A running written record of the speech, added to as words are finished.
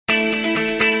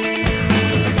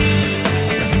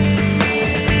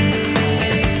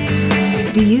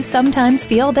you sometimes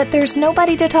feel that there's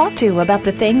nobody to talk to about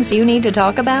the things you need to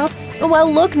talk about?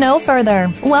 Well, look no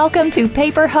further. Welcome to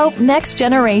Paper Hope Next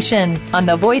Generation on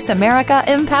the Voice America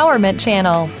Empowerment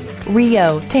Channel.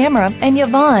 Rio, Tamara, and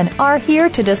Yvonne are here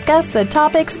to discuss the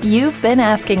topics you've been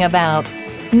asking about.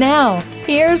 Now,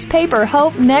 here's Paper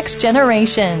Hope Next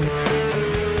Generation.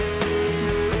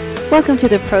 Welcome to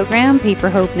the program, Paper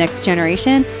Hope Next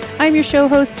Generation. I'm your show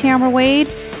host, Tamara Wade,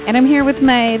 and I'm here with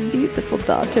my beautiful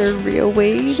daughter, Rio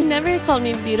Wade. She never called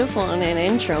me beautiful in an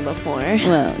intro before.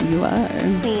 Well, you are.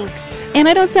 Thanks. And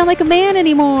I don't sound like a man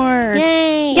anymore.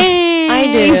 Yay! Yay!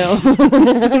 I do.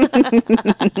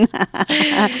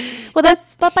 Well, that's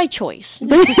not by choice.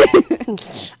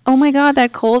 Oh my God,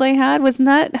 that cold I had, wasn't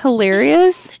that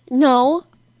hilarious? No,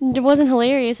 it wasn't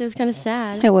hilarious. It was kind of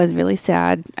sad. It was really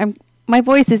sad. My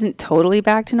voice isn't totally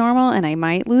back to normal, and I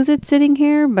might lose it sitting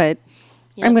here, but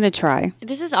yep. I'm going to try.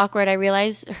 This is awkward. I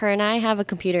realize her and I have a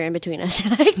computer in between us,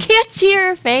 and I can't see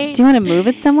her face. Do you want to move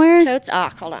it somewhere? Totes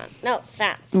off. Hold on. No,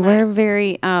 stop. We're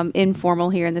very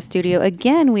informal here in the studio.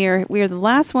 Again, we are the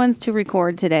last ones to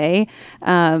record today.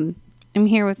 I'm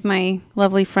here with my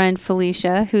lovely friend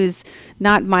Felicia, who's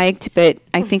not mic'd, but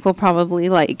I think we'll probably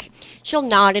She'll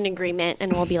nod in agreement,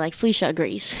 and we'll be like, Felicia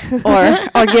agrees.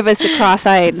 or give us a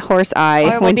cross-eyed horse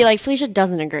eye. Or we'll be like, Felicia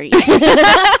doesn't agree. Oh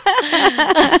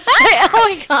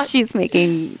my God. She's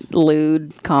making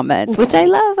lewd comments, which I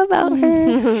love about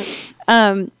her.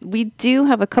 We do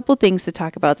have a couple things to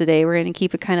talk about today. We're going to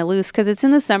keep it kind of loose because it's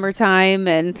in the summertime,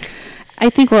 and I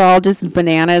think we're all just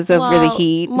bananas over the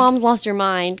heat. Mom's lost her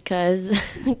mind because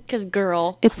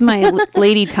girl. It's my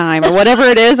lady time or whatever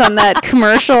it is on that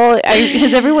commercial. Have you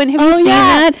seen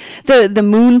that? The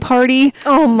moon party.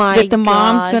 Oh my god! That the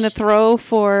mom's going to throw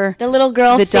for the little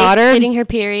girl the daughter getting her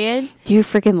period. Do you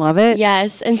freaking love it?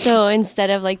 Yes. And so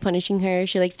instead of punishing her,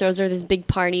 she throws her this big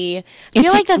party. I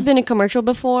feel like that's been a commercial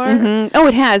before. Mm-hmm. Oh,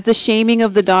 it has. The shaming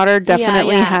of the daughter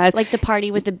definitely has. Like the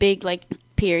party with the big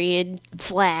period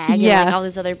flag and all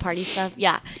this other party stuff.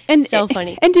 Yeah. And so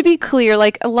funny. And to be clear,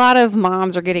 a lot of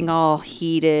moms are getting all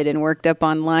heated and worked up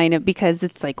online because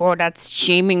it's that's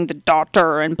shaming the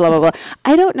daughter and blah, blah, blah.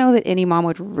 I don't know that any mom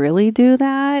would really do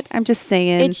that. I'm just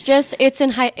saying.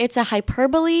 It's a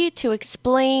hyperbole to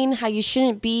explain how you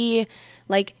shouldn't be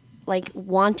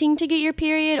wanting to get your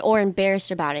period or embarrassed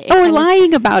about it. Or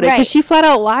lying about it because she flat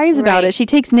out lies about it. She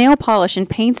takes nail polish and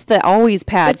paints the always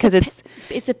pad because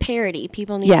it's a parody.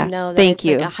 People need to know that it's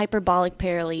a hyperbolic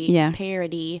parody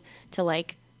to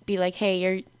be like, hey,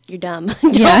 you're dumb.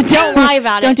 Don't lie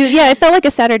about it. Don't do it. Yeah, it felt like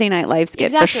a Saturday Night Live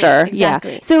skit for sure.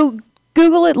 Exactly. Yeah. So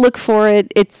Google it, look for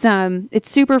it. It's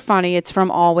super funny. It's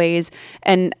from Always,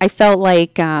 and I felt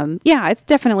like it's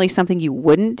definitely something you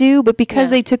wouldn't do, but because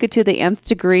they took it to the nth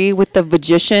degree with the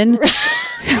magician.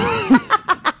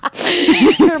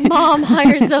 Her mom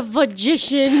hires a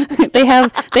magician. They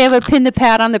have a pin the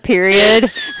pad on the period.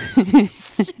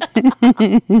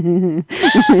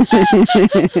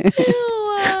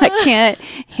 I can't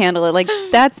handle it.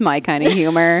 That's my kind of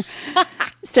humor.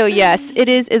 So yes, it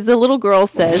is. As the little girl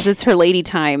says, it's her lady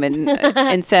time,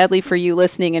 and sadly for you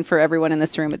listening and for everyone in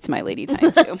this room, it's my lady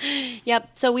time too.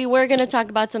 Yep. So we were gonna talk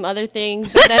about some other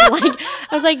things, but then I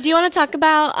was like, "Do you want to talk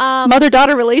about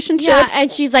mother-daughter relationships?" Yeah,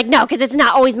 and she's like, "No, because it's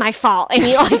not always my fault," and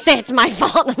you always say it's my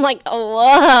fault. And I'm like, "Oh,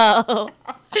 whoa."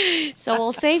 So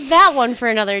we'll save that one for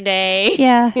another day.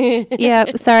 Yeah.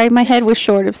 Sorry, my head was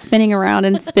short of spinning around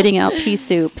and spitting out pea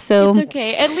soup. So it's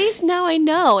okay. At least now I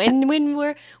know. And when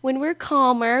we're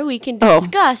calmer, we can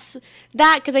discuss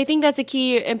that because I think that's a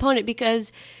key component.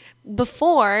 Because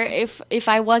before, if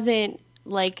I wasn't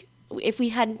if we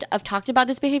hadn't have talked about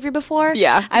this behavior before,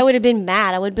 I would have been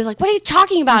mad. I would be like, "What are you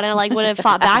talking about?" And I would have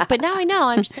fought back. But now I know.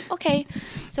 I'm just like, okay.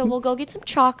 So we'll go get some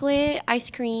chocolate, ice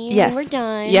cream, and we're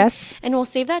done. Yes. And we'll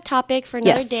save that topic for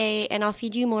another day, and I'll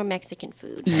feed you more Mexican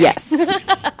food. Yes.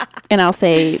 And I'll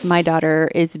say my daughter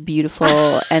is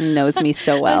beautiful and knows me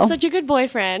so well. I'm such a good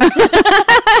boyfriend. So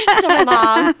my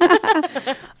mom.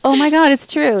 Oh my God, it's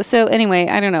true. So anyway,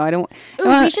 I don't know.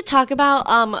 We should talk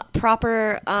about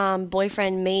proper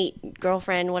boyfriend, mate,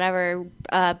 girlfriend, whatever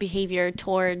behavior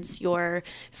towards your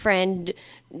friend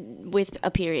with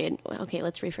a period. Okay,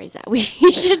 let's rephrase that. We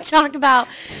should talk about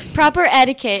proper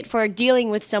etiquette for dealing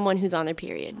with someone who's on their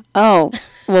period. Oh,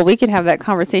 well, we could have that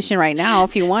conversation right now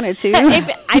if you wanted to.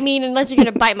 Unless you're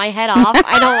going to bite my head off.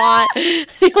 I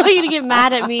don't want you to get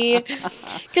mad at me.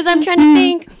 Because I'm trying to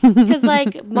think. Because,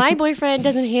 my boyfriend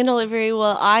doesn't handle it very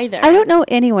well either. I don't know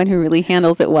anyone who really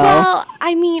handles it well. Well,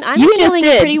 I'm handling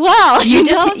it pretty well. You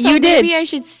did. Maybe I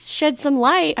should shed some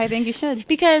light. I think you should.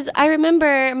 Because I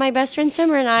remember my best friend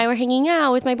Summer and I were hanging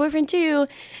out with my boyfriend too,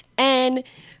 and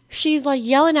she's like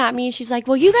yelling at me. She's like,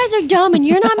 well, you guys are dumb and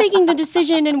you're not making the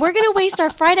decision and we're going to waste our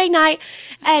Friday night.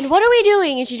 And what are we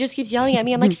doing? And she just keeps yelling at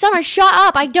me. I'm like, Summer, shut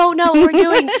up. I don't know what we're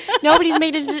doing. Nobody's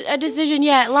made a decision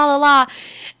yet. La, la, la.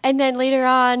 And then later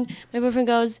on, my boyfriend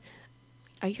goes,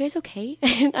 are you guys okay?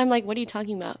 And I'm like, what are you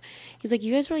talking about? He's like,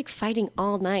 you guys were like fighting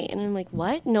all night. And I'm like,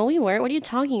 what? No, we weren't. What are you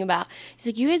talking about? He's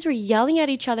like, you guys were yelling at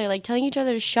each other, like telling each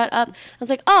other to shut up. I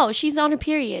was like, oh, she's on her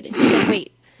period. And he's like,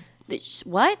 wait.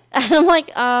 What? And I'm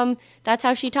like, that's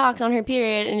how she talks on her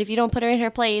period, and if you don't put her in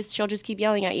her place, she'll just keep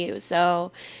yelling at you.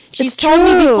 So she's told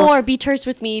me before, be terse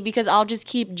with me because I'll just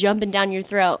keep jumping down your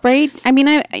throat. Right? I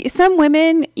mean, some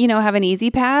women, have an easy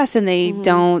pass and they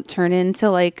don't turn into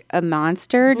like a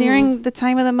monster during the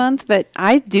time of the month, but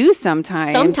I do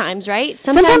sometimes. Sometimes, right?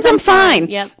 Sometimes I'm fine.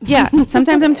 Yep. Yeah.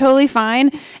 Sometimes I'm totally fine.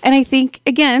 And I think,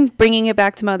 again, bringing it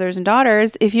back to mothers and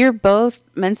daughters, if you're both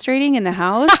menstruating in the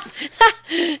house.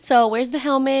 So where's the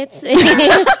helmets?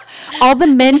 All the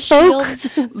men folk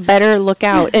better look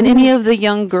out. And any of the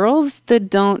young girls that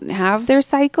don't have their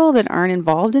cycle, that aren't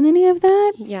involved in any of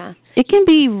that. Yeah. It can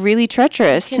be really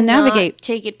treacherous to navigate.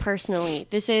 Take it personally.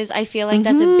 I feel like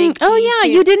that's a big key. Oh, yeah.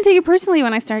 You didn't take it personally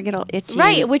when I started to get all itchy.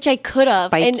 Right, which I could have.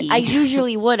 Spiky. And I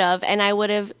usually would have. And I would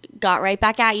have got right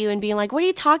back at you and being like, what are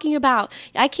you talking about?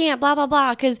 I can't, blah, blah,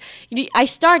 blah. Because I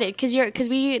started,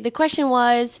 the question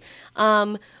was,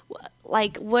 why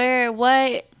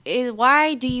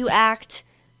do you act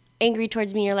angry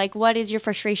towards me, or like, what is your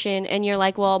frustration? And you're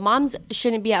like, well, moms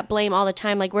shouldn't be at blame all the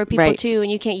time. Like, we're people too,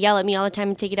 and you can't yell at me all the time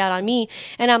and take it out on me.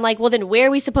 And I'm like, well, then where are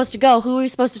we supposed to go? Who are we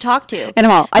supposed to talk to? And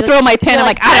I throw my pen. I'm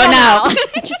like, I don't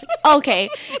know. Just like, okay.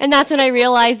 And that's when I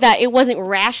realized that it wasn't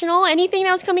rational, anything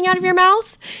that was coming out of your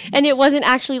mouth, and it wasn't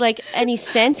actually like any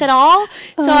sense at all.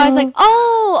 So I was like,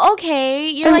 oh, okay,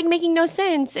 you're like making no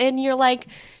sense, and you're like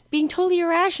being totally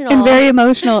irrational and very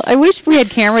emotional. I wish we had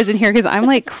cameras in here because I'm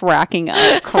like cracking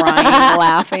up, crying,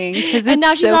 laughing. And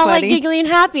now she's all like giggly and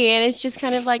happy, and it's just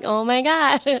kind of like, oh my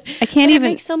god, I can't even.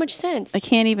 It makes so much sense. I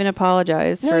can't even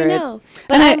apologize for it. No,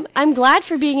 but I'm glad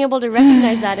for being able to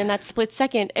recognize that in that split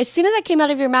second. As soon as that came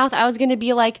out of your mouth, I was going to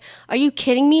be like, are you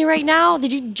kidding me right now?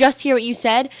 Did you just hear what you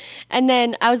said? And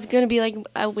then I was going to be like,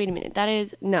 oh, wait a minute.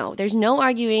 There's no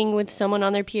arguing with someone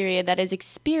on their period that is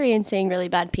experiencing really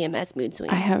bad PMS mood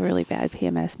swings. I have really bad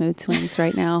PMS mood swings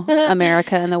right now.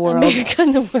 America and the world. America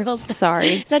and the world.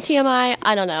 Sorry. Is that TMI?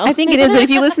 I don't know. I think it is, but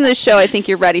if you listen to the show, I think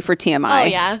you're ready for TMI. Oh,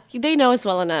 yeah. They know us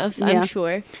well enough, I'm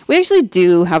sure. We actually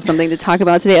do have something to talk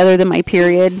about today other than my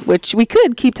period, which we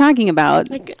could keep talking about.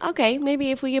 Like, okay,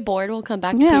 maybe if we get bored, we'll come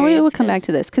back to periods. Yeah, we'll come back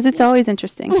to this because it's always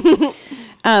interesting.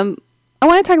 I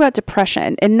want to talk about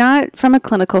depression, and not from a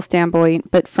clinical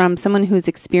standpoint, but from someone who's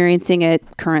experiencing it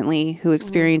currently, who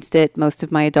experienced it most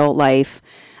of my adult life.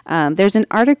 There's an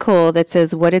article that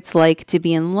says what it's like to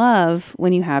be in love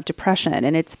when you have depression,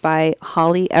 and it's by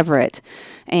Holly Everett.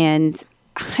 And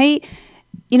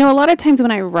a lot of times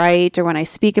when I write or when I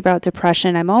speak about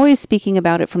depression, I'm always speaking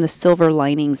about it from the silver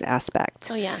linings aspect.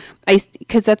 Oh, yeah.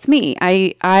 Because that's me.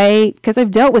 Because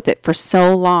I've dealt with it for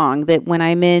so long that when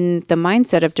I'm in the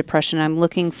mindset of depression, I'm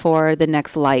looking for the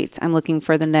next light. I'm looking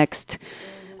for the next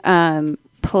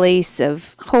place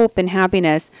of hope and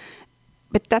happiness.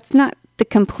 But that's not the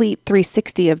complete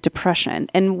 360 of depression.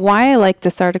 And why I like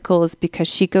this article is because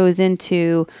she goes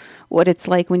into what it's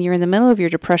like when you're in the middle of your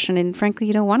depression, and frankly,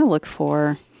 you don't want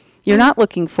to you're not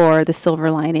looking for the silver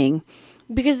lining.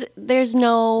 Because there's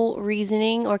no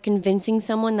reasoning or convincing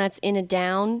someone that's in a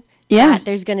down that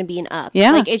there's going to be an up.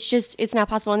 Yeah. Like, it's not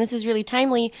possible. And this is really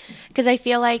timely because I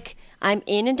feel like I'm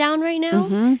in a down right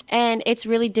now, and it's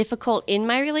really difficult in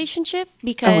my relationship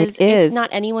because it's not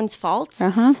anyone's fault.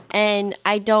 And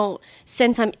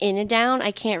since I'm in a down, I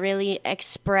can't really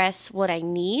express what I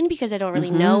need because I don't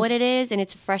really know what it is, and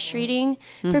it's frustrating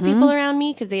for people around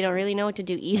me because they don't really know what to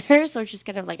do either. So it's just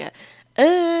kind of like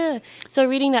So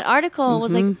reading that article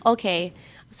was like, okay,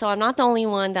 so I'm not the only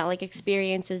one that like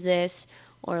experiences this,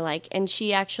 or like, and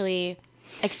she actually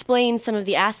explains some of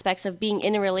the aspects of being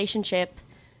in a relationship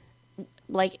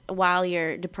like while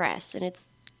you're depressed, and it's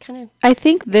kind of I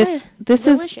think this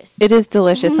delicious. It is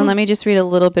delicious. And let me just read a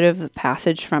little bit of a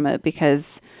passage from it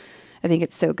because I think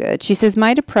it's so good. She says,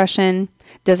 my depression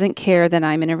doesn't care that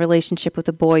I'm in a relationship with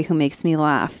a boy who makes me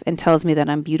laugh and tells me that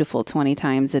I'm beautiful 20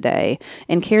 times a day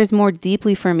and cares more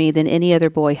deeply for me than any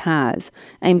other boy has.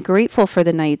 I'm grateful for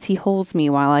the nights he holds me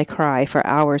while I cry for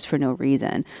hours for no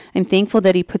reason. I'm thankful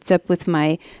that he puts up with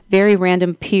my very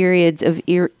random periods of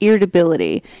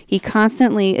irritability. He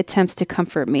constantly attempts to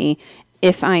comfort me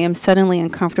if I am suddenly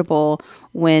uncomfortable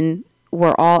when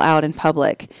we're all out in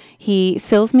public. He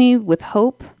fills me with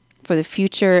hope for the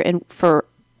future and for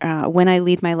when I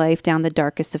lead my life down the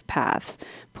darkest of paths,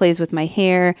 plays with my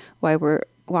hair while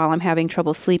I'm having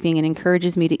trouble sleeping, and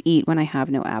encourages me to eat when I have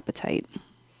no appetite.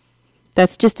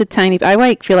 That's just a tiny, I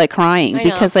like feel like crying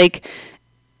because like,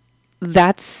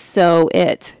 that's so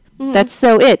it. That's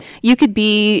so it. You could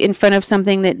be in front of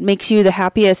something that makes you the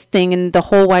happiest thing in the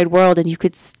whole wide world, and you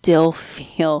could still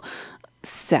feel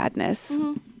sadness.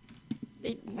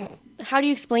 How do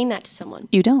you explain that to someone?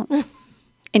 You don't.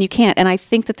 And you can't. And I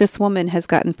think that this woman has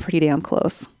gotten pretty damn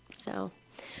close. So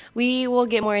we will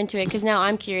get more into it because now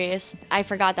I'm curious. I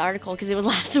forgot the article because it was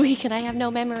last week, and I have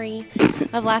no memory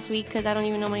of last week because I don't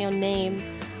even know my own name.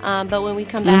 But when we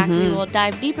come back, we will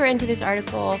dive deeper into this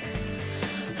article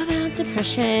about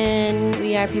depression.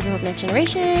 We are Paper Hope Next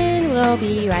Generation. We'll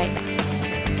be right back.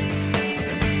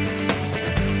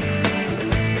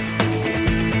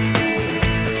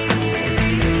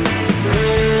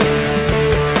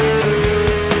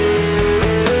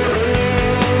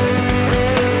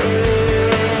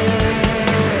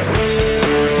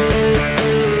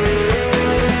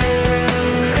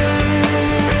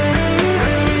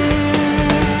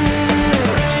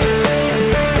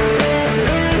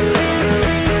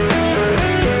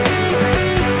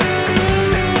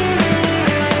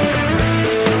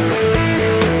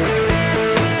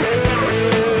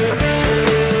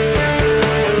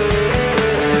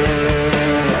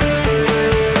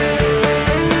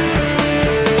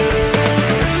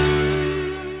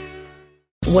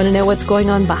 Want to know what's going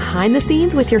on behind the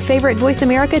scenes with your favorite Voice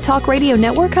America Talk Radio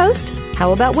Network host?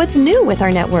 How about what's new with our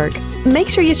network? Make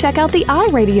sure you check out the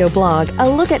iRadio blog, a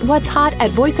look at what's hot at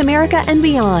Voice America and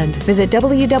beyond. Visit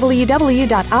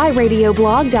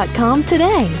www.iradioblog.com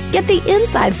today. Get the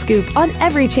inside scoop on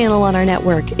every channel on our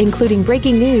network, including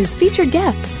breaking news, featured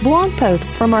guests, blog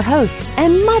posts from our hosts,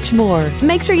 and much more.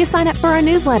 Make sure you sign up for our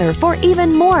newsletter for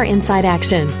even more inside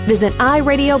action. Visit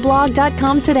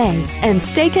iradioblog.com today and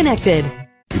stay connected.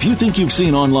 If you think you've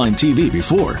seen online TV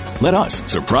before, let us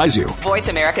surprise you.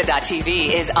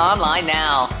 VoiceAmerica.tv is online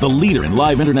now. The leader in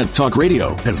live internet talk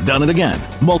radio has done it again.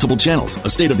 Multiple channels, a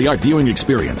state-of-the-art viewing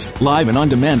experience, live and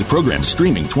on-demand programs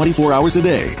streaming 24 hours a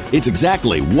day. It's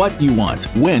exactly what you want,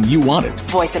 when you want it.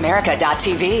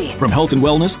 VoiceAmerica.tv. From health and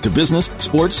wellness to business,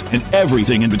 sports, and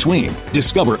everything in between.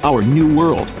 Discover our new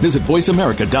world. Visit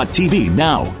VoiceAmerica.tv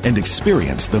now and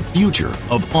experience the future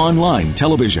of online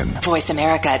television.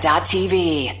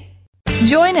 VoiceAmerica.tv.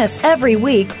 Join us every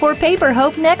week for Paper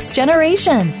Hope Next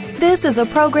Generation. This is a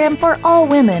program for all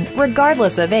women,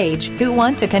 regardless of age, who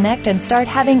want to connect and start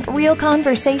having real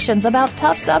conversations about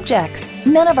tough subjects.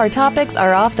 None of our topics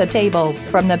are off the table.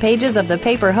 From the pages of the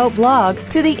Paper Hope blog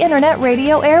to the internet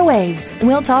radio airwaves,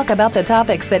 we'll talk about the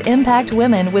topics that impact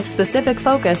women with specific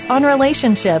focus on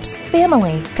relationships,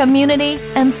 family, community,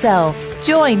 and self.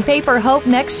 Join Paper Hope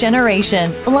Next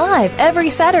Generation live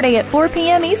every Saturday at 4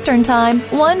 p.m. Eastern Time,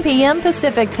 1 p.m.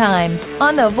 Pacific Time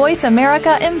on the Voice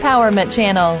America Empowerment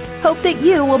Channel. Hope that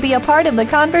you will be a part of the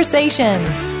conversation.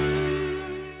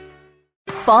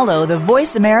 Follow the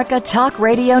Voice America Talk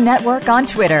Radio Network on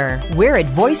Twitter. We're at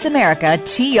Voice America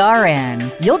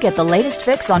TRN. You'll get the latest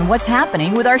fix on what's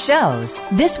happening with our shows,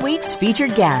 this week's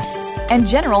featured guests, and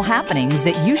general happenings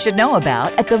that you should know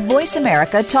about at the Voice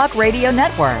America Talk Radio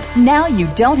Network. Now you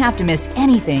don't have to miss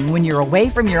anything when you're away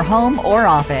from your home or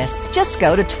office. Just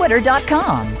go to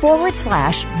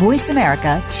twitter.com/Voice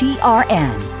America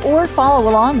TRN or follow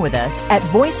along with us at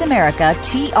Voice America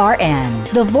TRN,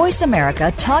 the Voice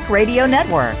America Talk Radio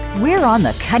Network. We're on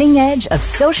the cutting edge of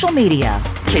social media.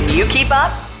 Can you keep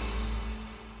up?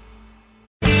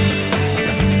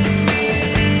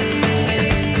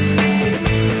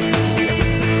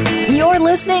 You're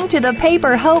listening to the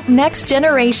Paper Hope Next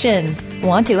Generation.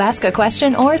 Want to ask a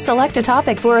question or select a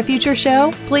topic for a future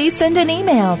show? Please send an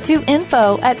email to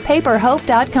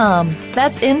info@paperhope.com.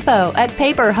 That's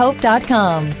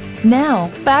info@paperhope.com. Now,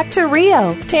 back to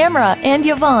Rio, Tamra, and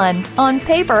Yvonne on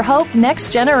Paper Hope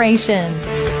Next Generation.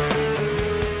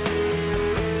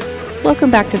 Welcome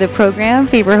back to the program,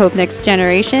 Paper Hope Next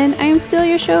Generation. I am still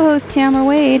your show host, Tamra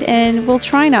Wade, and we'll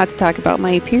try not to talk about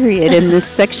my period in this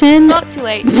section. Oh, too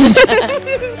late.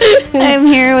 I'm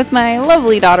here with my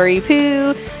lovely daughter,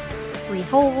 Ipu.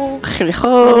 Rio.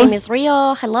 My name is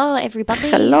Rio. Hello, everybody.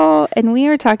 Hello. And we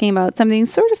are talking about something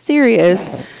sort of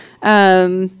serious.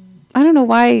 I don't know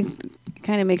why it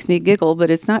kind of makes me giggle,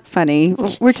 but it's not funny.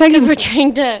 We're talking because we're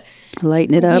trying to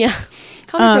lighten it up. Yeah,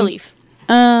 comic relief.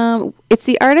 It's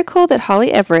the article that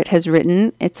Holly Everett has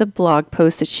written. It's a blog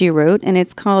post that she wrote, and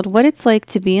it's called "What It's Like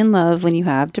to Be in Love When You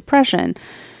Have Depression."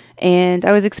 And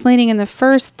I was explaining in the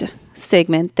first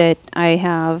segment that I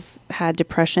have had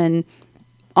depression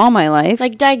all my life.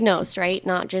 Like diagnosed, right?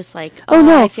 Not just like, Oh,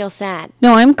 no. I feel sad.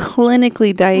 No, I'm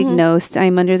clinically diagnosed.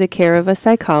 I'm under the care of a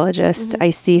psychologist. I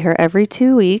see her every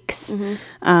 2 weeks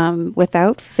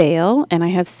without fail. And I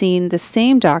have seen the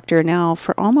same doctor now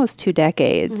for almost 2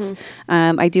 decades.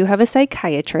 I do have a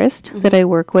psychiatrist that I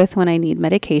work with when I need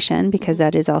medication because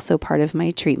that is also part of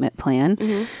my treatment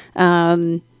plan.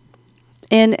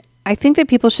 And I think that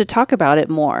people should talk about it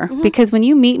more because when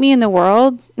you meet me in the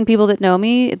world and people that know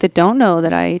me that don't know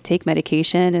that I take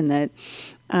medication and that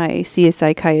I see a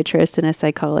psychiatrist and a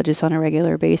psychologist on a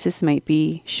regular basis might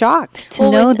be shocked to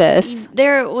know this.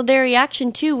 Their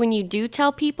reaction too when you do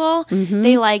tell people,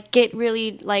 they like get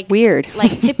really like Weird.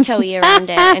 like tiptoey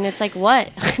around it, and it's like, what?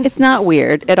 It's not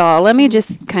weird at all. Let me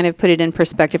just kind of put it in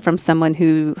perspective from someone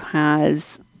who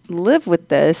has lived with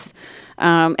this.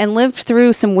 And lived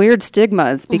through some weird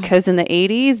stigmas because in the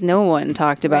 80s, no one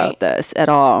talked about this at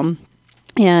all.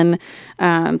 And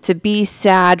to be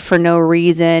sad for no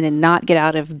reason and not get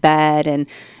out of bed and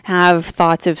have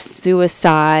thoughts of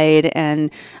suicide and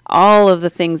all of the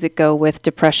things that go with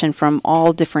depression from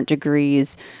all different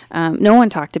degrees, no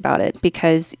one talked about it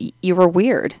because you were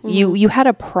weird. You had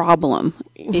a problem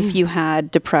if you had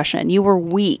depression. You were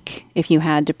weak if you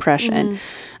had depression.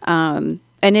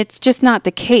 And it's just not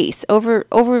the case. Over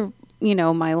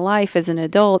my life as an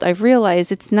adult, I've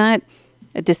realized it's not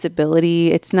a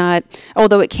disability. It's not,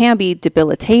 although it can be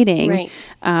debilitating.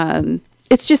 Right.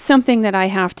 It's just something that I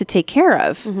have to take care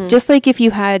of. Just like if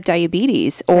you had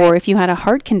diabetes or if you had a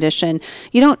heart condition,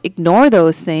 you don't ignore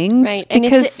those things. Right. And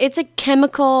it's a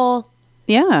chemical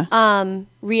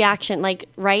reaction, like,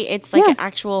 right? It's like an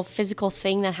actual physical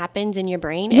thing that happens in your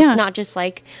brain. It's not just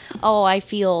like, oh, I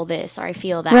feel this or I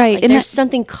feel that. Right. Like, And there's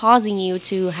something causing you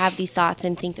to have these thoughts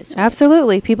and think this way.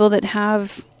 Absolutely. People that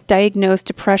have diagnosed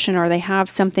depression or they have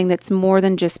something that's more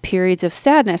than just periods of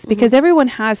sadness because everyone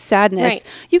has sadness. Right.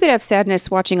 You could have sadness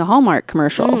watching a Hallmark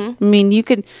commercial. I mean, you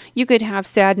could have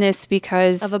sadness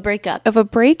because Of a breakup.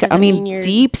 I mean,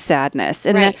 deep sadness.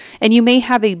 And and you may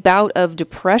have a bout of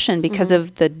depression because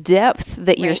of the depth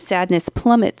that your sadness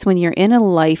plummets when you're in a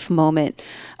life moment.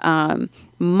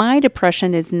 My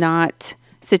depression is not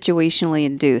situationally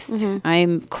induced.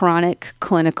 I'm chronic,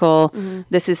 clinical.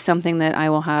 This is something that I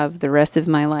will have the rest of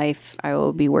my life. I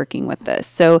will be working with this.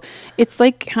 So it's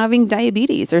like having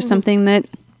diabetes or something that,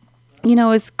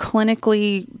 is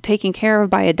clinically taken care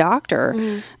of by a doctor.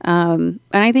 And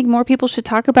I think more people should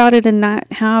talk about it and not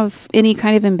have any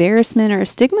kind of embarrassment or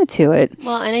stigma to it.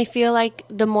 Well, and I feel like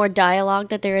the more dialogue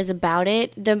that there is about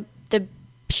it, the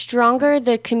stronger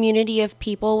the community of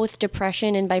people with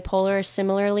depression and bipolar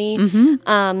similarly.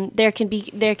 There can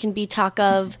be talk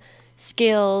of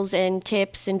skills and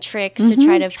tips and tricks to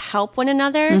try to help one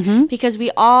another because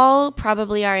we all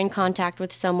probably are in contact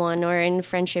with someone or in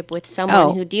friendship with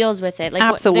someone who deals with it. Like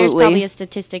absolutely. There's probably a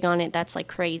statistic on it that's like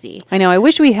crazy. I know. I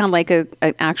wish we had like an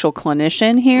actual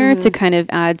clinician here to kind of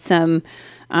add some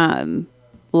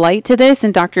light to this,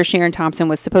 and Dr. Sharon Thompson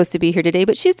was supposed to be here today,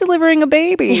 but she's delivering a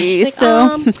baby. She's like,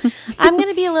 so I'm going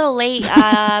to be a little late.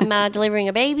 I'm delivering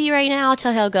a baby right now. I'll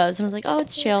tell how it goes. And I was like, oh,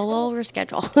 it's chill. We'll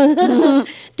reschedule.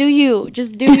 Do you.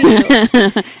 Just do you.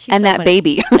 And that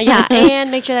baby. Yeah,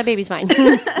 and make sure that baby's fine.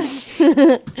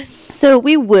 So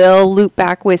we will loop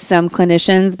back with some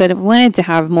clinicians, but I wanted to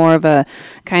have more of a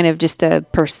kind of just a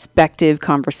perspective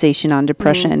conversation on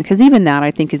depression, because even that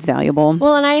I think is valuable.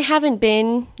 Well, and I haven't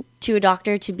been to a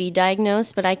doctor to be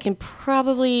diagnosed, but I can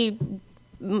probably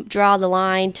draw the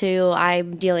line to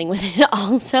I'm dealing with it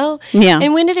also. Yeah.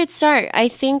 And when did it start? I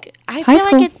feel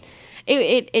like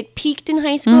it peaked in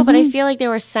high school, but I feel like there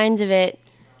were signs of it.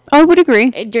 I would agree.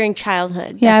 During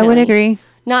childhood. Yeah, I would agree.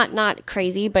 Not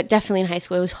crazy, but definitely in high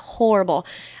school. It was horrible.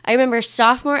 I remember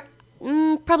sophomore,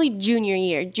 probably senior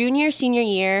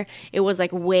year, it was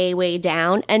like way, way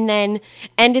down. And then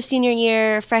end of senior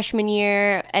year, freshman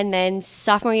year, and then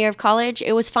sophomore year of college,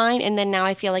 it was fine. And then now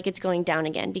I feel like it's going down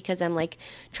again because I'm like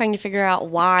trying to figure out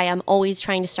why I'm always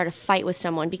trying to start a fight with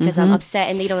someone because I'm upset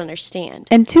and they don't understand.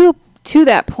 And to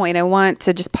that point, I want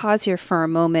to just pause here for a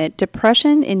moment.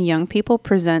 Depression in young people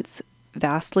presents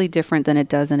vastly different than it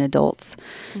does in adults.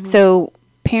 So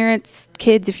parents,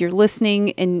 kids, if you're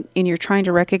listening and you're trying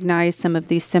to recognize some of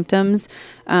these symptoms,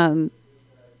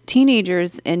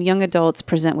 teenagers and young adults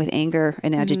present with anger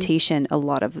and agitation a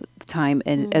lot of the time,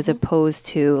 and as opposed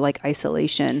to like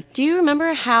isolation. Do you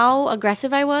remember how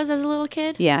aggressive I was as a little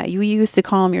kid? Yeah, you used to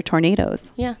call them your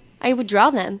tornadoes. Yeah, I would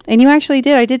draw them. And you actually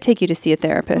did. I did take you to see a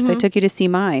therapist. I took you to see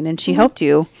mine, and she helped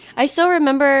you. I still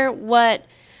remember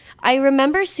I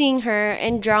remember seeing her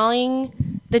and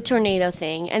drawing the tornado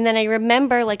thing. And then I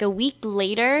remember like a week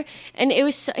later, and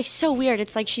it's so weird.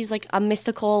 It's like she's like a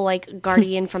mystical like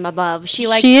guardian from above. She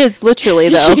is literally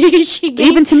though. she came,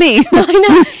 even to me. I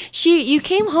know. You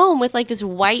came home with like this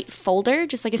white folder,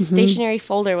 just like a stationary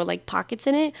folder with like pockets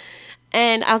in it.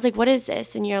 And I was like, what is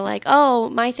this? And you're like, oh,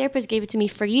 my therapist gave it to me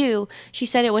for you. She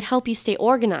said it would help you stay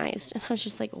organized. And I was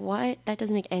just like, what? That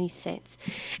doesn't make any sense.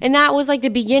 And that was like the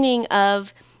beginning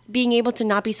of being able to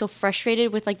not be so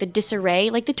frustrated with like the disarray,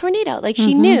 like the tornado. Like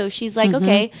she knew. She's like,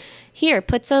 okay, here,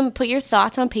 put your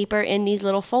thoughts on paper in these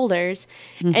little folders.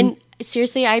 And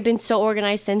seriously, I've been so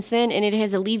organized since then, and it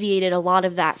has alleviated a lot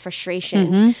of that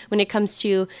frustration when it comes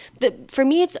to for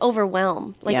me, it's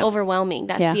overwhelming.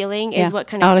 That feeling is what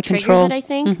kind of triggers it, I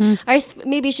think.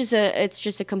 Maybe it's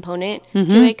just a component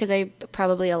to it, because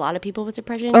probably a lot of people with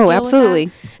depression deal absolutely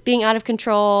with that. Being out of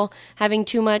control, having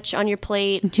too much on your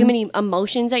plate, too many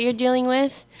emotions that you're dealing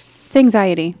with. It's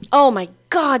anxiety. Oh my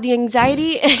God, the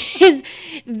anxiety is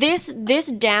this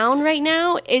down right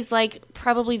now is like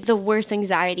probably the worst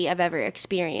anxiety I've ever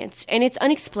experienced, and it's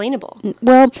unexplainable.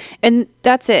 Well, and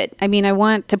that's it. I mean, I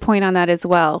want to point on that as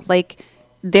well. Like,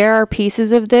 there are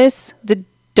pieces of this that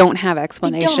don't have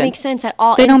explanation. They don't make sense at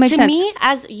all. They don't make sense. To me,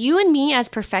 as you and me as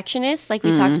perfectionists, like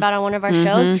we talked about on one of our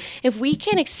shows, if we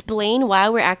can explain why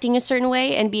we're acting a certain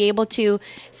way and be able to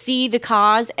see the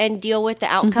cause and deal with the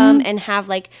outcome and have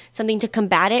like something to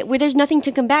combat it, where there's nothing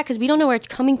to combat because we don't know where it's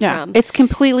coming from. It's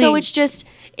completely... So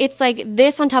it's like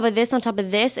this on top of this on top of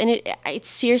this, and it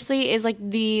seriously is like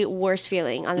the worst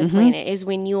feeling on the planet is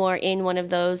when you are in one of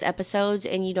those episodes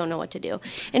and you don't know what to do.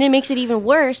 And it makes it even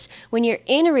worse when you're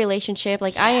in a relationship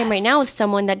like I am right now with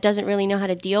someone that doesn't really know how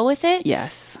to deal with it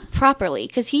properly,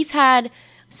 because he's had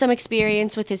some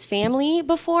experience with his family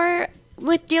before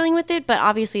with dealing with it, but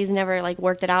obviously he's never like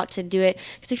worked it out to do it,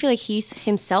 because I feel like he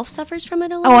himself suffers from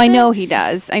it a little bit. I know he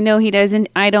does. And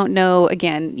I don't know,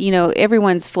 again,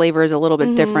 everyone's flavor is a little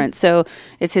bit different. So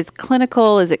is his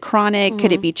clinical, is it chronic?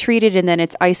 Could it be treated and then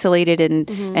it's isolated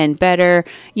and better?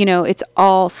 It's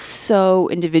all so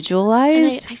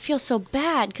individualized. And I feel so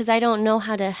bad because I don't know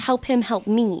how to help him help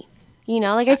me.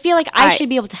 I feel like I should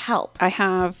be able to help.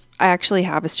 I actually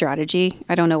have a strategy.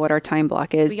 I don't know what our time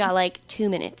block is. We got like 2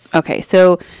 minutes. Okay.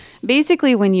 So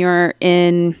basically when you're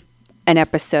in an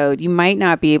episode, you might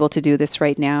not be able to do this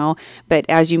right now, but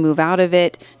as you move out of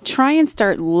it, try and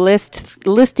start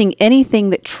listing anything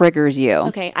that triggers you.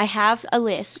 Okay. I have a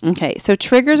list. Okay. So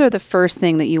triggers are the first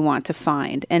thing that you want to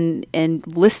find and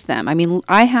list them. I mean,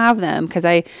 I have them because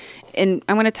and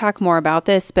I'm going to talk more about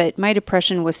this, but my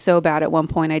depression was so bad at one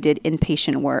point I did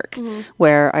inpatient work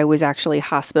where I was actually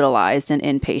hospitalized and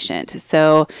inpatient.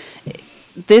 So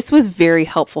this was very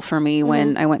helpful for me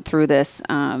when I went through this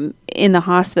in the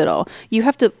hospital. You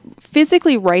have to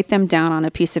physically write them down on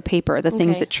a piece of paper, the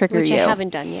things that trigger you. Which I haven't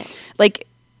done yet. Like,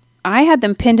 I had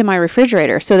them pinned to my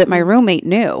refrigerator so that my roommate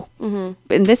knew. And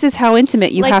this is how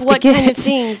intimate you have to get. Like what kind of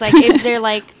things? Like, is there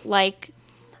like,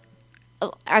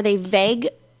 are they vague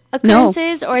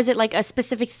occurrences, or is it like a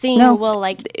specific thing? No,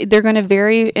 they're going to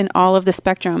vary in all of the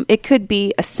spectrum. It could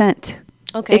be a scent.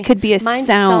 Okay. It could be a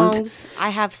sound. Songs.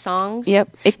 I have songs.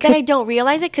 Yep. I don't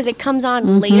realize it because it comes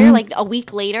on later, like a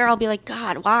week later. I'll be like,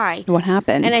 God, why? What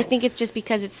happened? And I think it's just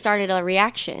because it started a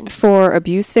reaction. For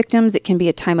abuse victims, it can be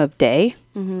a time of day.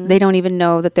 They don't even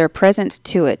know that they're present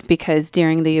to it because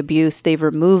during the abuse, they've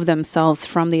removed themselves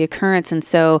from the occurrence. And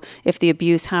so if the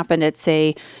abuse happened at,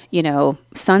 say,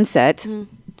 sunset,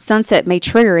 sunset may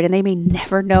trigger it and they may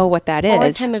never know what that is.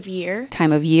 Or time of year.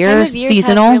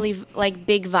 Seasonal. Have really like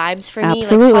big vibes for me.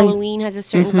 Absolutely. Like Halloween has a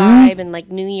certain vibe, and like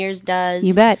New Year's does.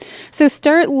 You bet. So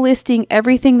start listing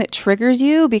everything that triggers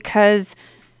you, because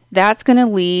that's going to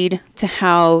lead to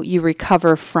how you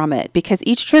recover from it, because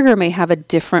each trigger may have a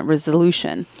different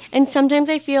resolution. And sometimes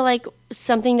I feel like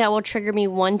something that will trigger me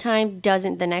one time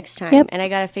doesn't the next time. And I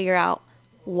got to figure out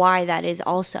why that is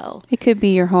also. It could be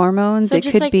your hormones. So it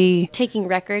just could be taking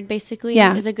record, basically,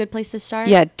 is a good place to start.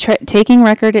 Yeah, taking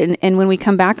record. And when we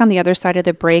come back on the other side of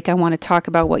the break, I want to talk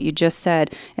about what you just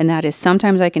said. And that is,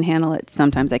 sometimes I can handle it,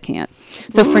 sometimes I can't.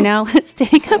 So for now, let's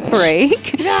take a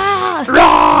break.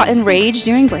 Raw and rage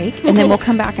during break. And then we'll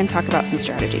come back and talk about some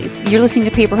strategies. You're listening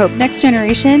to Paper Hope Next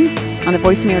Generation on the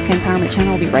Voice America Empowerment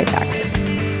Channel. We'll be right back.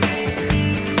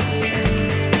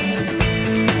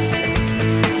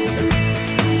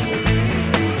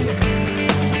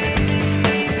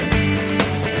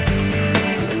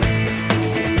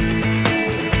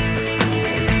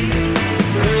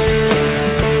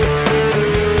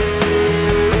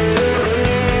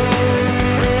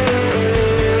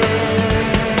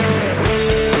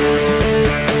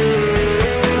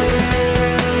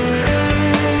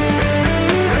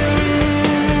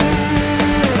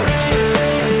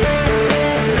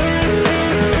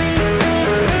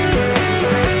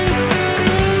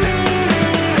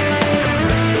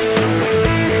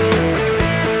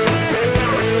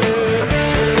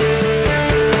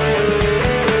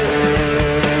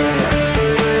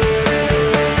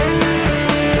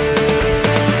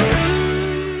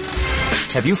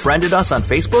 Have you friended us on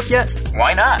Facebook yet?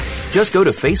 Why not? Just go to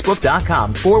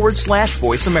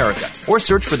facebook.com/Voice America or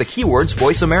search for the keywords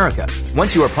Voice America.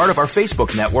 Once you are part of our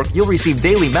Facebook network, you'll receive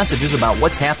daily messages about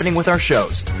what's happening with our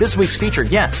shows, this week's featured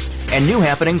guests, and new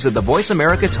happenings of the Voice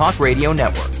America Talk Radio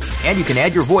Network. And you can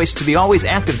add your voice to the always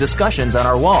active discussions on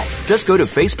our wall. Just go to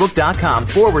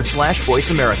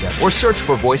facebook.com/Voice America or search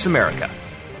for Voice America.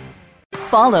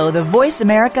 Follow the Voice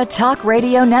America Talk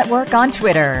Radio Network on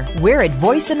Twitter. We're at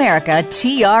Voice America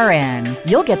TRN.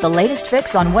 You'll get the latest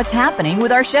fix on what's happening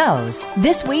with our shows,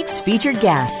 this week's featured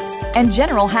guests, and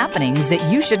general happenings that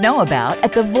you should know about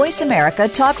at the Voice America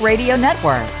Talk Radio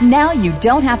Network. Now you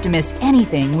don't have to miss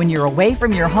anything when you're away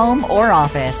from your home or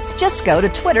office. Just go to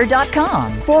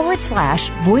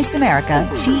twitter.com/Voice America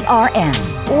TRN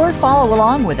or follow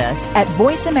along with us at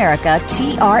Voice America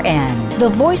TRN, the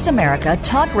Voice America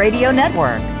Talk Radio Network.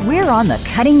 We're on the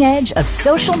cutting edge of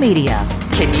social media.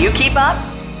 Can you keep up?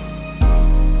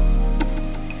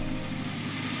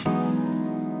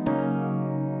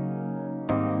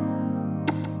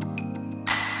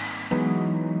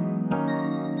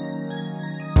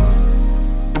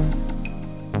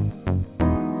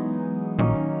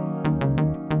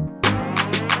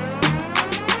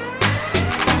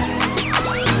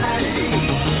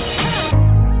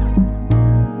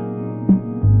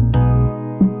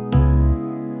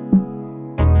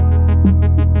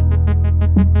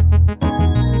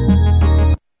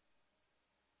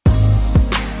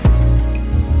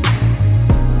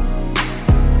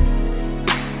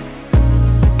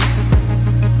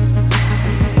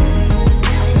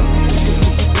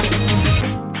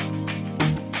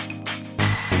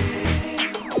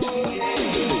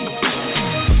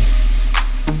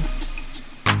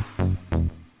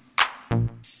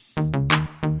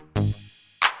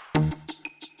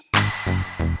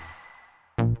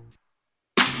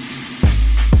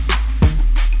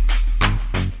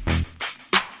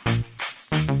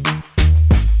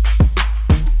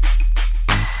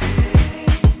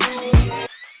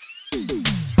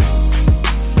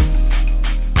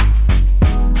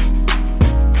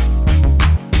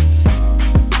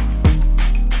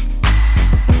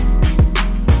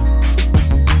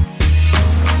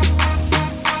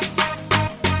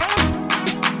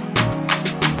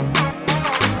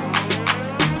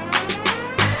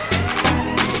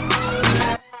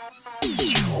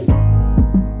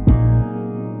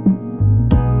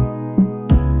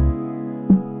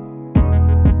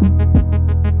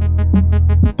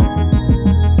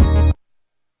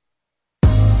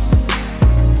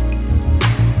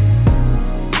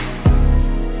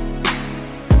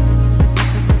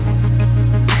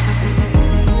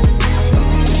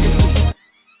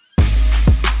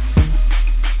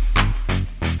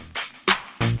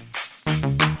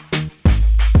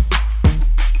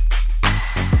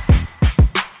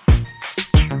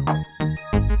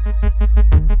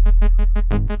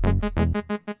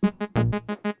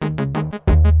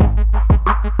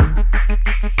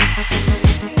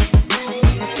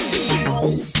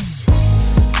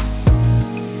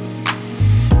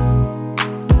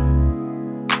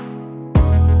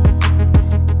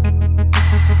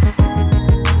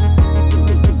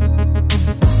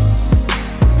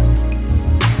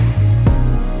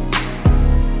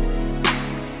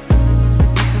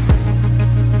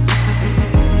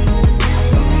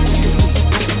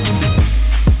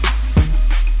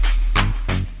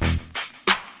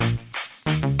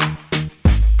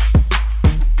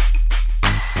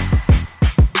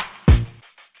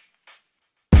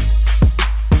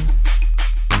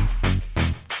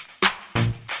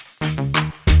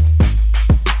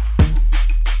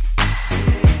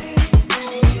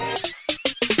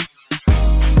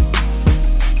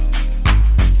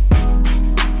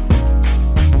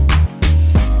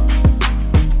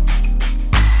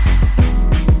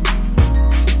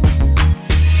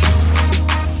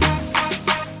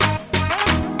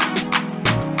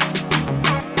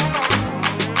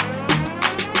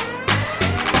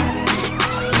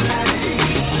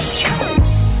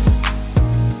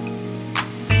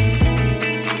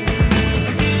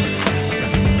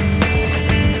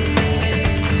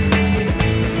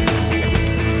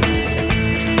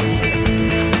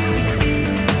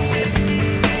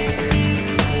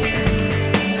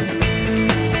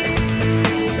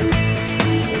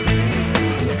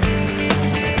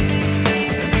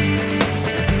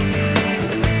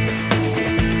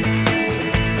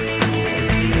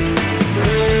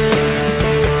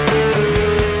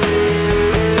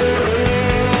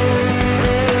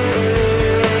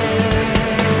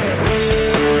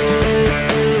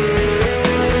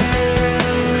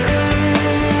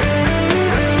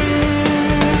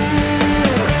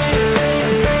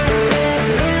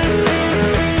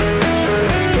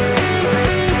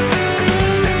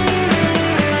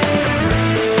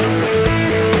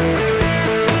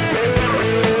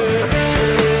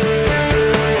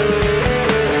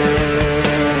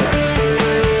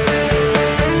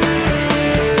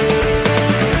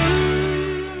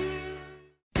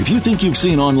 you think you've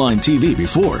seen online TV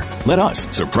before, let us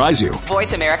surprise you.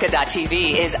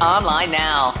 VoiceAmerica.tv is online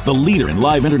now. The leader in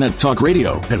live Internet talk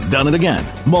radio has done it again.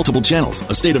 Multiple channels,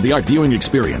 a state-of-the-art viewing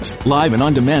experience, live and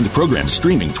on-demand programs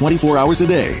streaming 24 hours a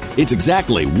day. It's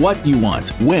exactly what you want,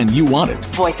 when you want it.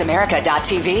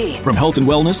 VoiceAmerica.tv. From health and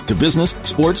wellness to business,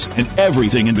 sports, and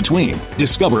everything in between.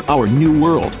 Discover our new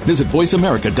world. Visit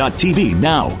VoiceAmerica.tv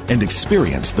now and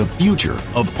experience the future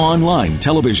of online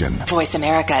television.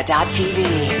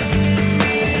 VoiceAmerica.tv.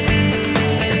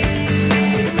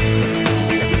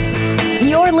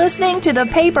 You're listening to the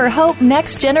Paper Hope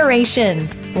Next Generation.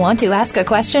 Want to ask a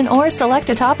question or select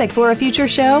a topic for a future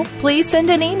show? Please send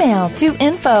an email to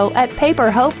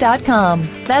info@paperhope.com.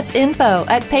 That's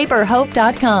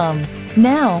info@paperhope.com.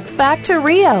 Now, back to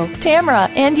Rio, Tamra,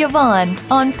 and Yvonne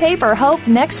on Paper Hope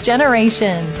Next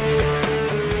Generation.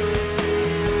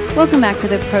 Welcome back to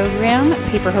the program,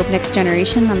 Paper Hope Next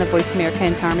Generation on the Voice America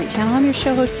Empowerment Channel. I'm your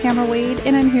show host, Tamara Wade,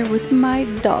 and I'm here with my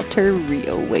daughter,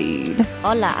 Rio Wade.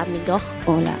 Hola, amigo.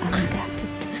 Hola, amiga.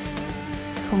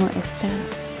 ¿Cómo está?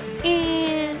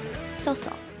 And so.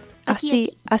 Así.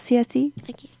 Aquí.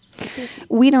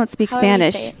 We don't speak How do you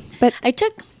Spanish, say it? but I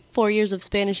took 4 years of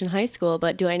Spanish in high school,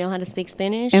 but do I know how to speak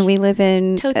Spanish? and we live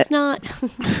in Totes not.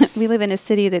 we live in a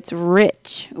city that's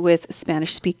rich with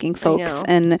Spanish-speaking folks, I know.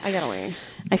 and I gotta learn.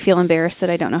 I feel embarrassed that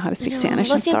I don't know how to speak Spanish.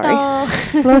 Lo I'm sorry.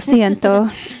 siento. Lo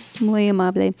siento. Muy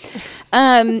amable.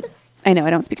 I know I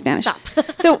don't speak Spanish. Stop.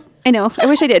 So I know. I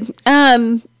wish I did.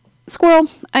 Squirrel.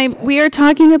 We are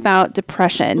talking about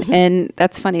depression, and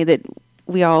that's funny that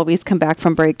we always come back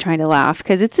from break trying to laugh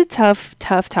because it's a tough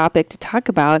topic to talk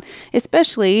about,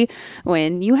 especially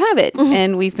when you have it.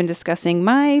 And we've been discussing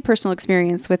my personal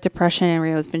experience with depression, and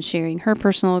Rio's been sharing her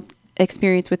personal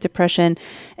experience with depression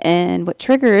and what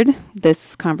triggered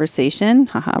this conversation.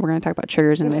 We're going to talk about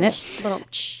triggers in a minute.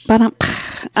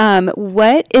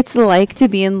 What it's like to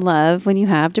be in love when you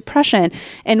have depression.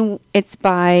 And it's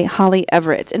by Holly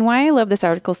Everett. And why I love this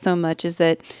article so much is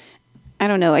that, I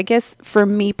don't know, I guess for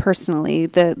me personally,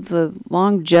 the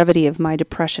longevity of my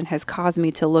depression has caused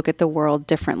me to look at the world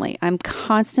differently. I'm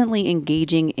constantly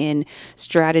engaging in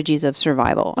strategies of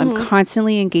survival. I'm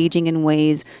constantly engaging in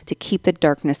ways to keep the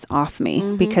darkness off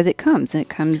me because it comes, and it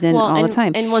comes in all the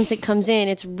time. And once it comes in,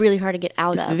 it's really hard to get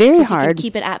out of. It's very so if hard. you can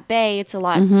keep it at bay, it's a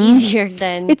lot easier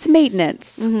than... It's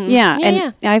maintenance. Yeah.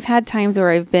 Yeah, And I've had times where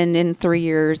I've been in 3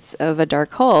 years of a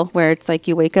dark hole where it's like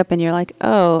you wake up and you're like,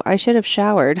 oh, I should have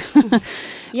showered.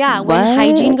 Yeah, when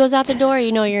hygiene goes out the door,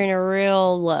 you know you're in a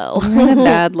real low. We're in a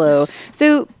bad low.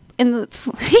 So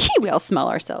we all smell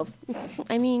ourselves.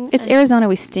 I mean... It's Arizona.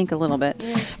 We stink a little bit.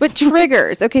 Yeah. But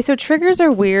triggers. Okay, so triggers are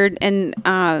weird, and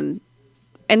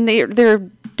they're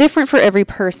different for every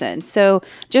person. So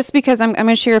just because I'm going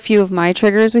to share a few of my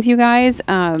triggers with you guys.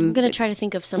 I'm going to try to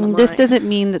think of some of mine. This doesn't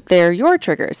mean that they're your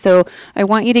triggers. So I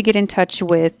want you to get in touch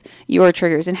with your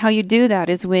triggers. And how you do that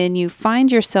is when you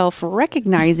find yourself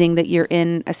recognizing that you're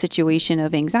in a situation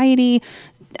of anxiety,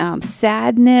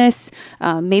 sadness.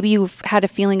 Maybe you've had a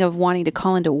feeling of wanting to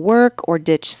call into work or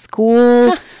ditch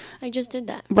school. I just did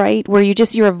that. Right? Where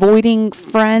you're avoiding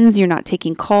friends, you're not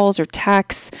taking calls or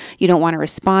texts, you don't want to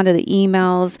respond to the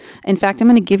emails. In fact, I'm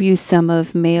going to give you some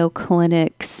of Mayo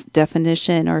Clinic's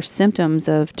definition or symptoms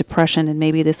of depression, and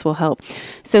maybe this will help.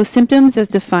 So symptoms as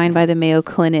defined by the Mayo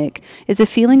Clinic is a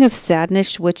feeling of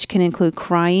sadness which can include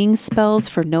crying spells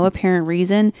for no apparent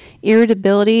reason,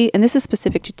 irritability, and this is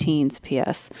specific to teens,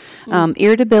 P.S.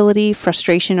 Irritability,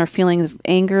 frustration, or feeling of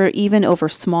anger, even over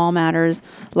small matters,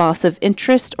 loss of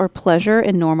interest or pleasure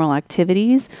in normal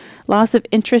activities, loss of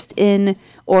interest in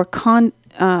or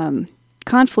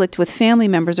conflict with family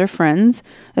members or friends,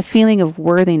 a feeling of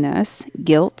worthiness,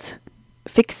 guilt,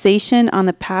 fixation on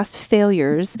the past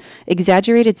failures,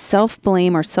 exaggerated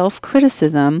self-blame or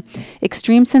self-criticism,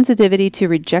 extreme sensitivity to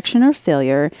rejection or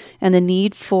failure, and the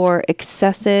need for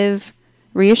excessive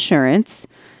reassurance,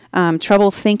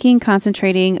 trouble thinking,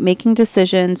 concentrating, making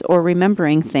decisions, or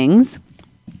remembering things.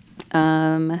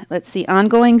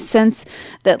 Ongoing sense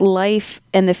that life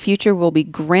and the future will be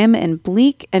grim and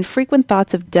bleak, and frequent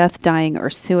thoughts of death, dying, or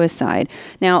suicide.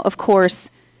 Now, of course,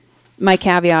 my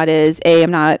caveat is, I'm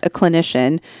not a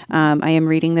clinician. I am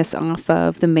reading this off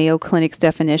of the Mayo Clinic's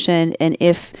definition. And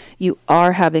if you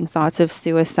are having thoughts of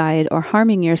suicide or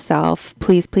harming yourself,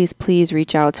 please, please, please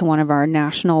reach out to one of our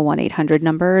national 1-800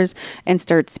 numbers and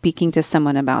start speaking to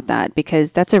someone about that,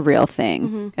 because that's a real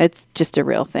thing. It's just a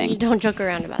real thing. You don't joke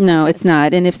around about that. No, it's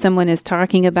not. And if someone is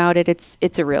talking about it,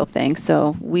 it's a real thing.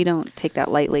 So we don't take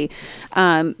that lightly.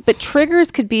 But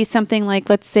triggers could be something like,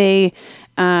 let's say,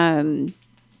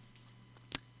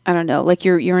 I don't know, like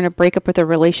you're in a breakup with a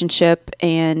relationship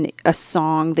and a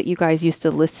song that you guys used to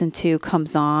listen to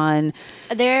comes on.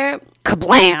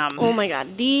 Kablam! Oh my God.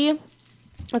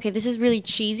 Okay, this is really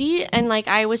cheesy, and like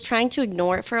I was trying to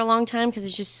ignore it for a long time because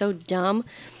it's just so dumb.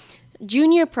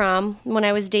 Junior prom, when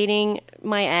I was dating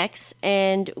my ex,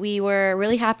 and we were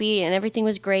really happy and everything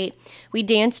was great. We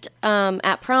danced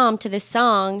at prom to this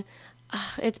song.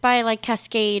 It's by like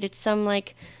Cascade. It's some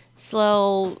like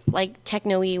slow, like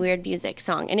techno-y weird music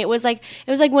song, and it was like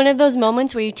one of those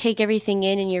moments where you take everything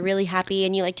in and you're really happy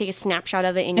and you like take a snapshot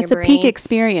of it in your brain. It's a peak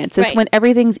experience. It's when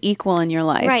everything's equal in your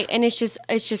life, right? And it's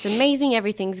just amazing.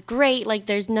 Everything's great. Like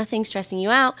there's nothing stressing you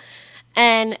out.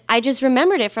 And I just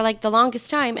remembered it for like the longest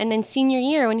time. And then senior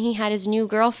year, when he had his new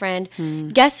girlfriend,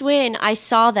 guess when I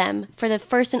saw them for the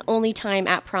first and only time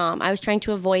at prom? I was trying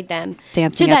to avoid them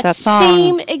dancing to at that song.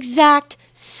 Same exact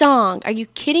song. Are you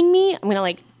kidding me? I'm gonna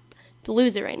like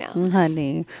lose it right now,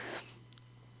 honey.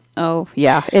 Oh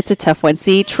yeah, it's a tough one.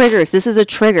 See, triggers. This is a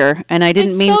trigger, and I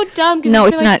didn't mean so dumb. No,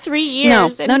 it's not like 3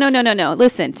 years. No.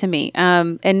 Listen to me.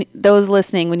 And those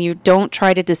listening, when you don't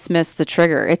try to dismiss the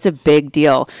trigger, it's a big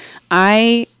deal.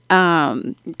 I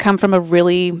come from a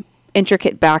really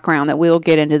intricate background that we'll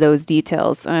get into those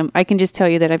details. I can just tell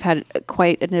you that I've had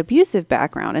quite an abusive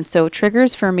background, and so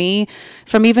triggers for me,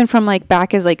 from like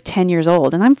back as like 10 years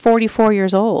old, and I'm 44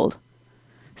 years old.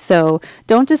 So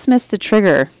don't dismiss the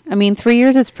trigger. I mean, 3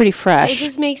 years is pretty fresh. It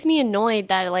just makes me annoyed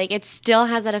that like it still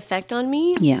has that effect on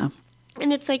me. Yeah.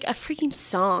 And it's like a freaking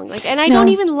song. Like, and I don't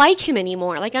even like him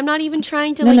anymore. Like, I'm not even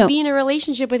trying to be in a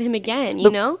relationship with him again, you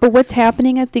know? But what's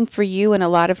happening, I think, for you and a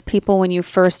lot of people when you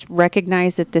first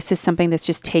recognize that this is something that's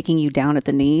just taking you down at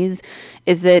the knees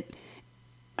is that,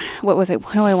 what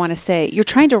do I want to say? You're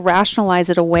trying to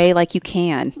rationalize it away like you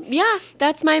can. Yeah,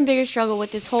 that's my bigger struggle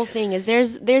with this whole thing is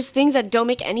there's things that don't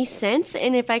make any sense,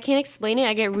 and if I can't explain it,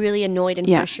 I get really annoyed and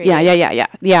frustrated.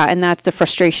 Yeah, and that's the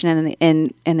frustration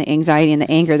and the anxiety and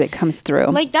the anger that comes through.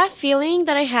 Like that feeling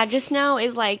that I had just now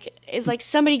is like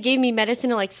somebody gave me medicine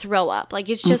to like throw up. Like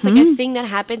it's just like a thing that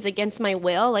happens against my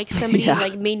will. Like somebody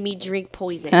like made me drink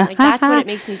poison. Like that's what it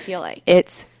makes me feel like.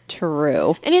 It's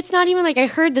true. And it's not even like I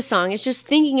heard the song. It's just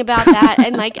thinking about that.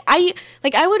 And like I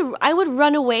would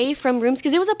run away from rooms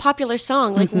because it was a popular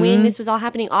song. Like when this was all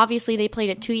happening, obviously they played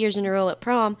it 2 years in a row at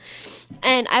prom.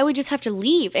 And I would just have to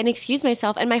leave and excuse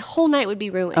myself and my whole night would be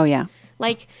ruined. Oh yeah.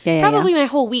 Like probably my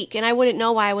whole week, and I wouldn't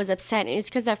know why I was upset. And it's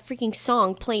because that freaking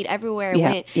song played everywhere I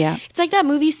went. Yeah. It's like that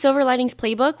movie Silver Linings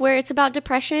Playbook where it's about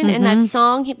depression, and that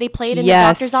song they played in the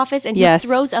doctor's office, and he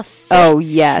throws a fit. Oh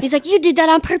yes. He's like, "You did that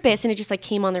on purpose," and it just like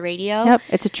came on the radio. Yep,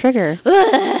 it's a trigger.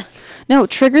 No,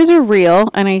 triggers are real,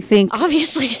 and I think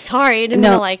obviously, sorry, I didn't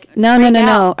want to like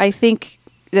no. I think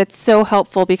that's so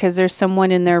helpful because there's someone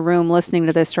in their room listening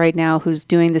to this right now who's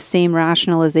doing the same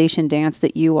rationalization dance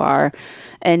that you are,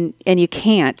 and you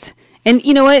can't. And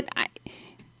you know what?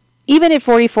 Even at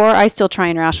 44, I still try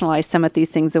and rationalize some of these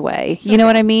things away. You know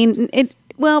what I mean?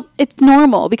 It's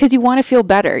normal because you want to feel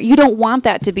better. You don't want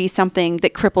that to be something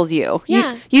that cripples you.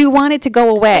 Yeah. You want it to go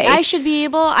away. Like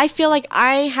I feel like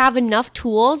I have enough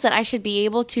tools that I should be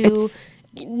able to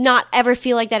not ever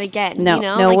feel like that again. No, you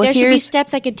know? no. Like well, there should be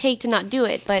steps I could take to not do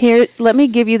it. But here, let me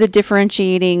give you the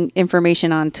differentiating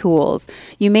information on tools.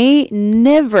 You may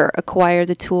never acquire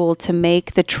the tool to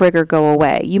make the trigger go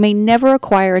away. You may never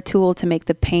acquire a tool to make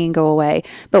the pain go away.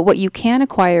 But what you can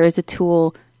acquire is a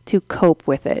tool to cope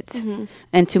with it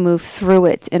and to move through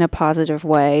it in a positive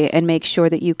way and make sure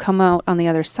that you come out on the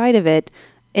other side of it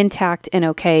intact and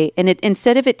okay. And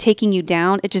instead of it taking you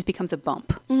down, it just becomes a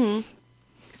bump.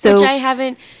 So, which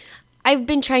I've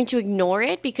been trying to ignore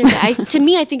it because to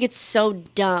me, I think it's so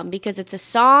dumb because it's a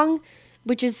song,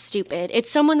 which is stupid. It's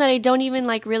someone that I don't even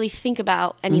like really think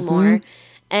about anymore.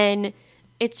 And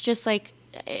it's just like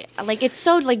it's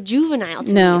so like juvenile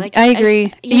to me. Like, I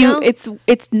agree. You know?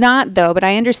 It's not though, but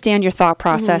I understand your thought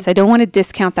process. I don't want to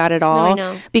discount that at all. No,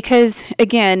 I know. Because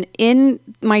again, in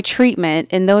my treatment,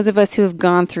 and those of us who have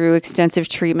gone through extensive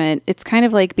treatment, it's kind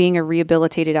of like being a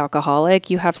rehabilitated alcoholic.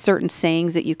 You have certain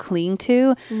sayings that you cling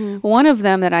to. One of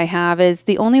them that I have is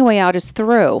the only way out is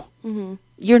through.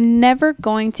 You're never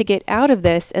going to get out of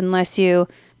this unless you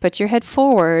put your head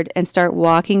forward and start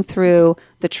walking through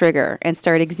the trigger and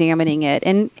start examining it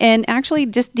and actually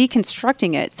just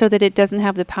deconstructing it so that it doesn't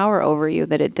have the power over you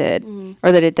that it did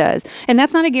or that it does. And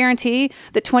that's not a guarantee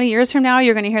that 20 years from now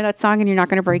you're going to hear that song and you're not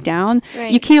going to break down.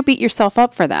 Right. You can't beat yourself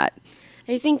up for that.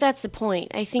 I think that's the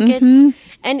point. I think it's,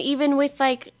 and even with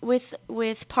like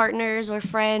with partners or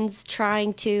friends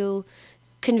trying to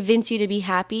convince you to be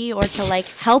happy or to like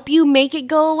help you make it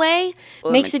go away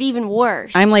makes it even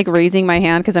worse. I'm like raising my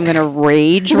hand because I'm going to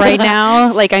rage right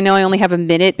now. Like, I know I only have a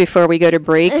minute before we go to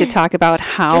break to talk about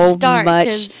how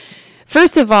much.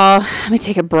 First of all, let me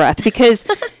take a breath, because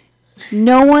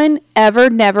no one ever,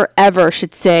 never, ever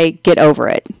should say, get over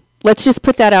it. Let's just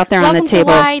put that out there on the table.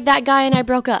 Welcome to why that guy and I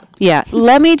broke up. Yeah.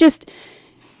 Let me just,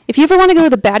 if you ever want to go to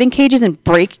the batting cages and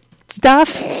break stuff.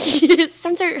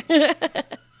 Censor.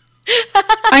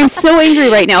 I'm so angry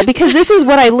right now because this is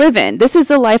what I live in. This is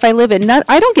the life I live in.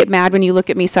 I don't get mad when you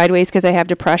look at me sideways because I have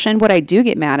depression. What I do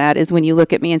get mad at is when you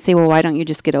look at me and say, well, why don't you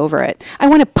just get over it? I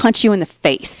want to punch you in the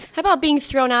face. How about being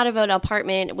thrown out of an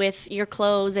apartment with your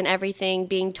clothes and everything,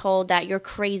 being told that you're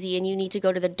crazy and you need to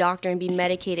go to the doctor and be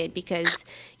medicated because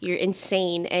you're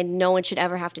insane and no one should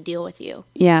ever have to deal with you?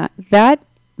 Yeah, that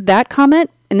comment,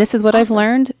 and this is what I've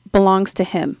learned, belongs to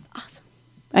him. Awesome.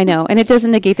 I know, and it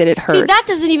doesn't negate that it hurts. See, that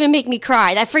doesn't even make me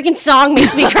cry. That freaking song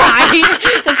makes me cry.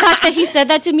 The fact that he said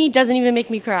that to me doesn't even make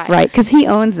me cry. Right, because he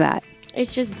owns that.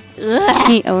 It's just,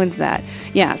 he owns that.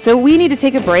 Yeah, so we need to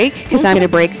take a break because I'm going to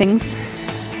break things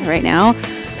right now.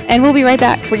 And we'll be right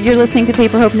back. You're listening to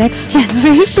Paper Hope Next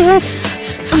Generation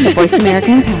on the Voice America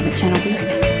Empowerment Channel. Be right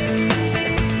back.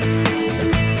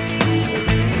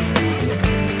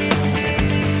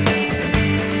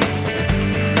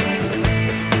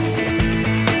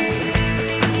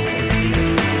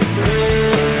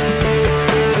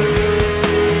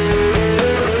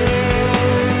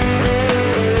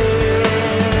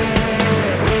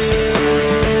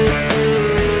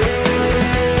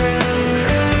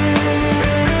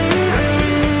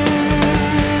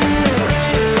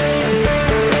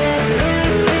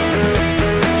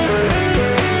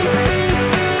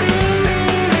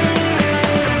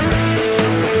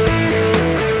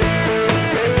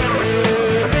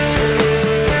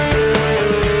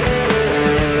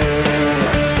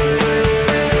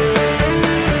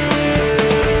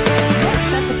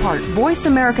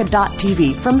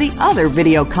 VoiceAmerica.tv from the other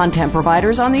video content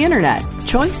providers on the internet.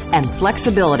 Choice and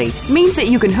flexibility means that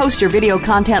you can host your video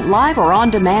content live or on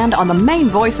demand on the main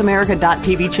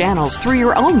VoiceAmerica.tv channels through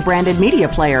your own branded media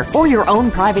player or your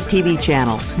own private TV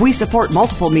channel. We support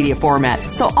multiple media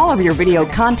formats, so all of your video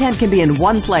content can be in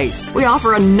one place. We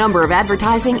offer a number of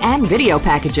advertising and video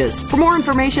packages. For more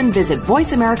information, visit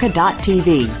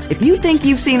VoiceAmerica.tv. If you think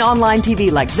you've seen online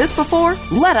TV like this before,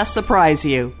 let us surprise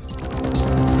you.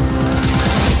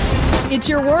 It's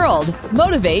your world.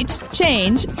 Motivate,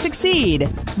 change, succeed.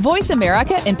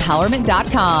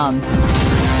 VoiceAmericaEmpowerment.com.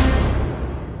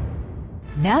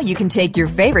 Now you can take your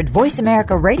favorite Voice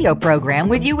America radio program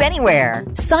with you anywhere.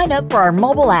 Sign up for our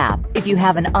mobile app if you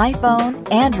have an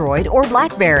iPhone, Android, or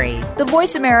BlackBerry. The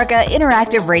Voice America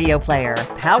Interactive Radio Player,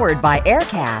 powered by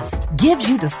Aircast, gives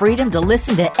you the freedom to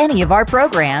listen to any of our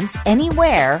programs,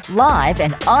 anywhere, live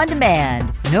and on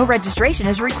demand. No registration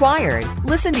is required.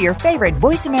 Listen to your favorite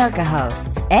Voice America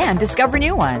hosts and discover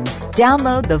new ones.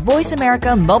 Download the Voice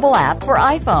America mobile app for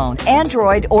iPhone,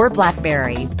 Android, or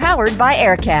BlackBerry, powered by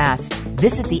Aircast.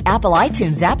 Visit the Apple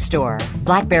iTunes App Store,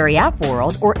 BlackBerry App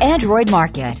World, or Android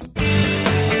Market.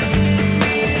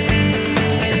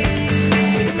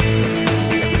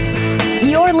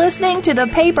 You're listening to the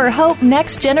Paper Hope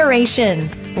Next Generation.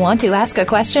 Want to ask a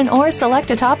question or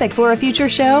select a topic for a future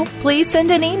show? Please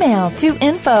send an email to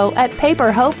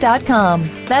info@paperhope.com.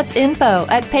 That's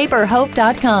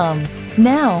info@paperhope.com.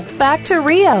 Now, back to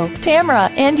Rio,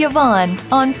 Tamara, and Yvonne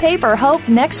on Paper Hope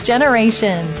Next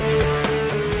Generation.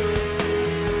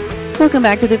 Welcome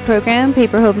back to the program,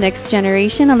 Paper Hope Next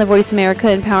Generation on the Voice America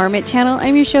Empowerment Channel.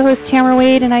 I'm your show host, Tamara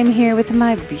Wade, and I'm here with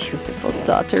my beautiful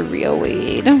daughter, Rio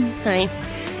Wade. Hi.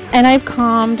 And I've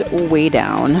calmed way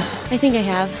down. I think I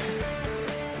have.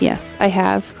 Yes, I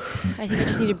have. I think I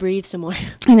just need to breathe some more.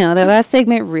 I know. The last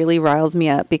segment really riles me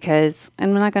up because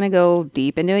I'm not going to go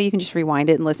deep into it. You can just rewind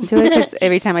it and listen to it because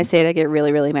every time I say it, I get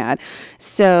really, really mad.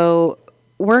 So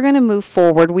we're going to move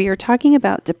forward. We are talking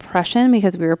about depression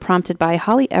because we were prompted by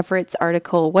Holly Everett's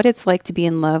article, What It's Like to Be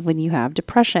in Love When You Have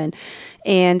Depression.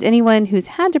 And anyone who's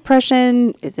had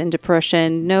depression, is in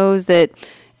depression, knows that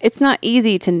it's not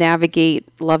easy to navigate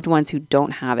loved ones who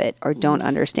don't have it or don't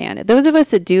understand it. Those of us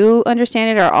that do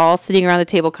understand it are all sitting around the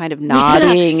table kind of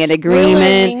nodding in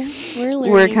agreement. We're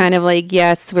similar. We're kind of like,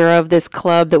 yes, we're of this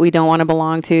club that we don't want to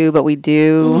belong to, but we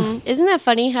do. Isn't that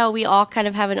funny how we all kind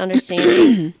of have an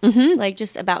understanding, like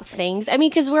just about things? I mean,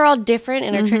 because we're all different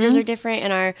and our triggers are different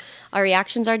and our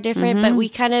reactions are different, but we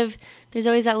kind of, there's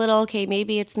always that little, okay,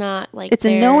 maybe it's not like it's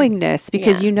a knowingness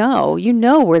because you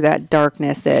know where that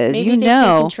darkness is. Maybe they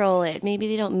can control it. Maybe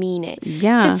they don't mean it.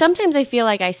 Yeah. Because sometimes I feel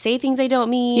like I say things I don't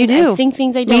mean. You do. I think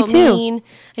things I don't mean.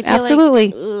 I feel Absolutely.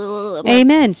 Like,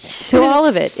 amen to all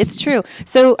of it. It's true.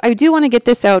 So I do want to get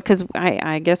this out because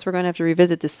I guess we're going to have to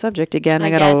revisit this subject again. I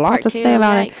got a lot to say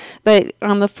about it. But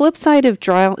on the flip side of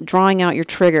drawing out your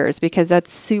triggers, because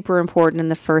that's super important, and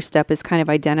the first step is kind of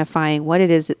identifying what it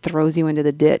is that throws you into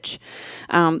the ditch.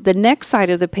 The next side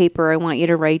of the paper, I want you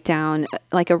to write down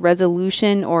like a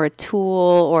resolution or a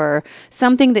tool or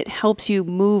something that helps you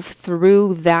move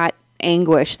through that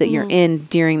anguish that you're in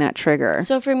during that trigger.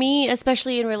 So for me,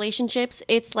 especially in relationships,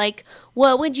 it's like,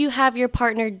 what would you have your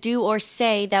partner do or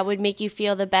say that would make you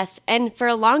feel the best? And for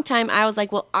a long time, I was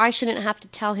like, well, I shouldn't have to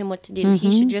tell him what to do.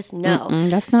 He should just know.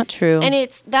 That's not true.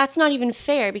 And that's not even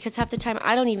fair because half the time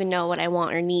I don't even know what I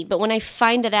want or need. But when I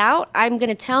find it out, I'm going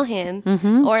to tell him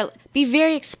or be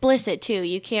very explicit too.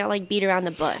 You can't like beat around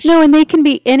the bush. No, and they can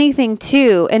be anything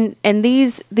too. And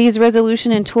these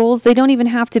resolution and tools, they don't even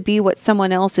have to be what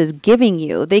someone else is giving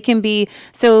you. They can be,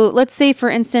 so let's say for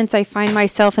instance, I find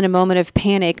myself in a moment of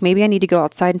panic. Maybe I need to go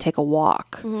outside and take a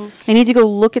walk. I need to go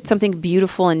look at something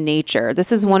beautiful in nature.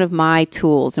 This is one of my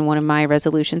tools and one of my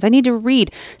resolutions. I need to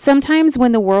read. Sometimes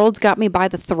when the world's got me by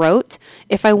the throat,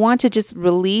 if I want to just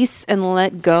release and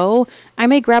let go, I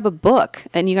may grab a book.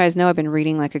 And you guys know I've been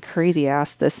reading like a crazy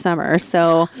ass this summer.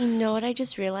 So you know what I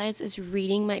just realized is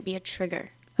reading might be a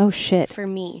trigger. Oh shit. For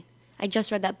me. I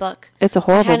just read that book. It's a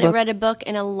horrible book. I hadn't read a book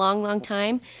in a long, long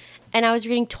time. And I was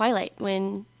reading Twilight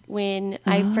when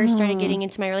I first started getting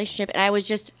into my relationship, and I was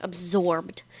just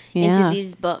absorbed into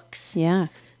these books. Yeah.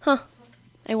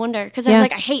 I wonder, because I was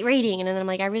like, I hate reading, and then I'm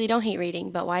like, I really don't hate reading,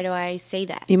 but why do I say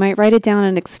that? You might write it down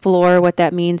and explore what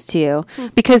that means to you.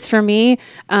 Because for me,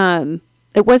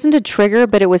 it wasn't a trigger,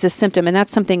 but it was a symptom. And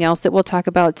that's something else that we'll talk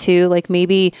about too. Like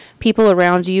maybe people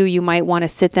around you, you might want to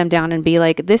sit them down and be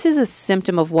like, this is a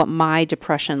symptom of what my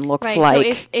depression looks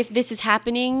like. So if this is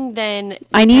happening, then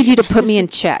I need you to put me in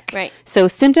check. Right. So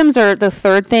symptoms are the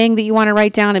third thing that you want to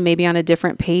write down, and maybe on a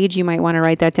different page, you might want to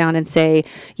write that down and say,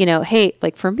 hey,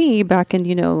 like for me back in,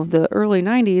 the early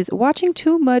 90s, watching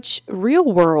too much Real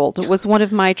World was one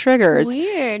of my triggers.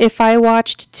 Weird. If I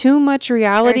watched too much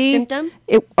reality. Or a symptom?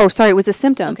 It was a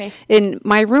symptom. Okay. And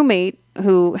my roommate,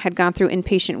 who had gone through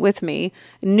inpatient with me,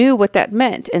 knew what that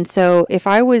meant. And so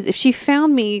if she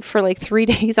found me for like 3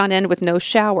 days on end with no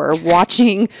shower,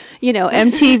 watching,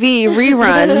 MTV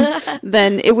reruns,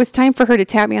 then it was time for her to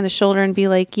tap me on the shoulder and be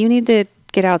like, you need to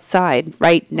get outside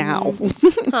right now.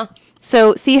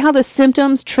 So see how the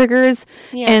symptoms, triggers,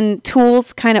 and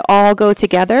tools kind of all go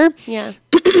together? Yeah.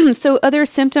 So other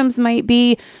symptoms might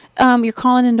be you're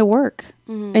calling into work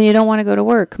and you don't want to go to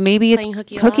work. Maybe it's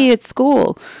hooky at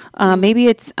school. Maybe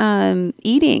it's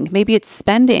eating. Maybe it's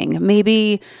spending.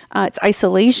 Maybe it's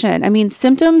isolation. I mean,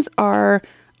 symptoms are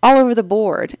all over the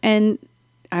board. And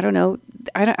I don't know.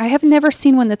 I have never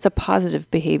seen one that's a positive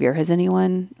behavior. Has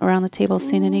anyone around the table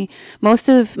seen any? Most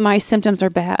of my symptoms are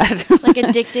bad. Like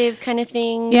addictive kind of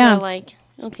things? Yeah. Or like,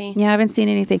 okay. Yeah, I haven't seen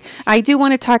anything. I do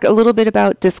want to talk a little bit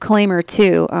about disclaimer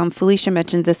too. Felicia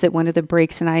mentions this at one of the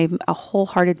breaks, and I'm a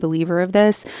wholehearted believer of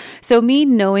this. So me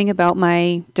knowing about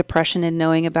my depression and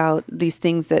knowing about these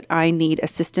things that I need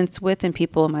assistance with in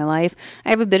people in my life, I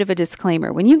have a bit of a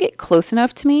disclaimer. When you get close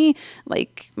enough to me,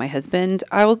 like my husband,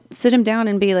 I'll sit him down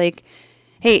and be like,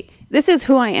 hey, this is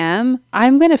who I am.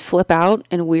 I'm going to flip out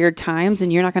in weird times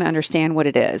and you're not going to understand what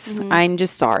it is. I'm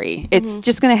just sorry. It's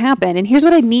just going to happen. And here's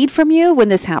what I need from you when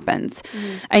this happens.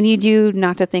 I need you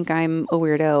not to think I'm a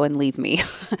weirdo and leave me.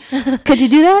 Could you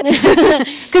do that?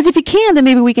 Because if you can, then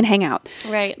maybe we can hang out.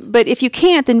 Right. But if you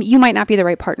can't, then you might not be the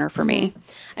right partner for me.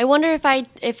 I wonder if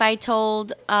I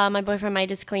told my boyfriend my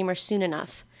disclaimer soon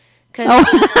enough. Because,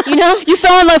 you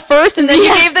fell in love first and then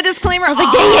you gave the disclaimer. I was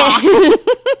like, dang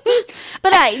it.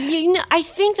 But I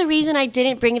think the reason I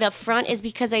didn't bring it up front is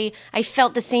because I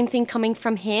felt the same thing coming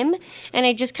from him, and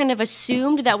I just kind of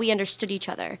assumed that we understood each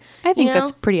other. I think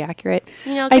that's pretty accurate.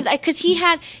 Because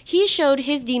he showed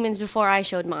his demons before I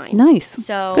showed mine. Nice.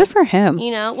 So good for him.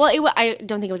 I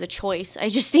don't think it was a choice. I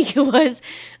just think it was,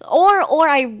 or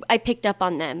I picked up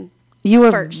on them. You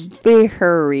were first.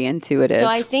 very intuitive. So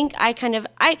I think I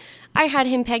I had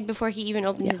him pegged before he even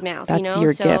opened his mouth. That's you know?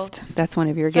 your gift. That's one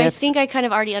of your So gifts. I think I kind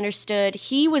of already understood.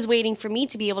 He was waiting for me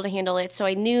to be able to handle it, so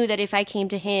I knew that if I came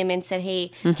to him and said,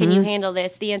 "Hey, can you handle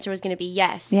this?" the answer was going to be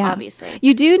yes. Obviously,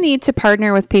 you do need to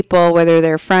partner with people, whether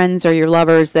they're friends or your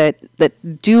lovers, that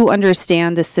do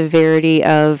understand the severity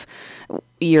of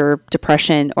your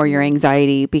depression or your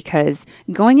anxiety, because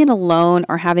going in alone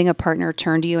or having a partner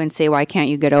turn to you and say, "Why can't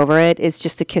you get over it?" is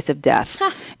just a kiss of death.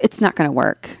 It's not going to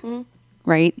work.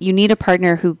 Right? You need a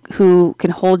partner who can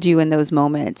hold you in those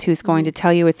moments, who's going to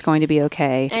tell you it's going to be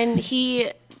okay. And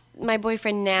my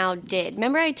boyfriend now did.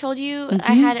 Remember I told you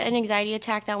I had an anxiety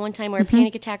attack that one time, or a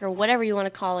panic attack, or whatever you want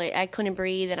to call it. I couldn't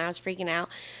breathe and I was freaking out.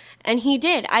 And he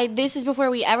did. This is before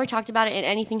we ever talked about it and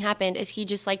anything happened, is he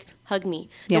just like hugged me.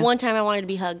 The one time I wanted to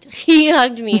be hugged, he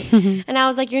hugged me. And I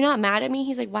was like, "You're not mad at me?"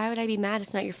 He's like, "Why would I be mad?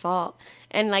 It's not your fault."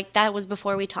 And like, that was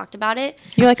before we talked about it.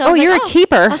 You're like, so I was you're a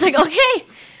keeper. I was like, okay.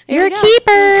 You're a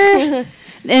keeper.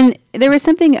 And there was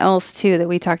something else too that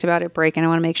we talked about at break, and I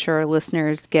want to make sure our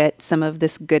listeners get some of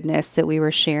this goodness that we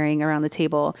were sharing around the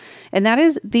table. And that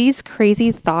is these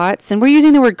crazy thoughts. And we're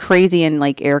using the word crazy in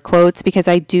like air quotes, because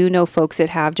I do know folks that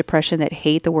have depression that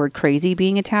hate the word crazy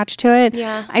being attached to it.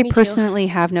 Yeah, I me too. personally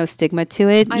have no stigma to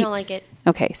it. I don't like it.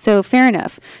 Okay, so fair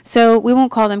enough. So we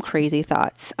won't call them crazy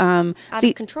thoughts. Out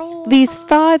of control. These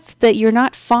thoughts that you're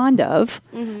not fond of,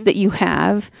 that you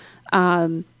have,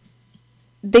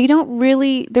 they're not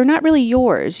really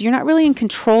yours. You're not really in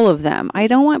control of them. I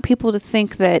don't want people to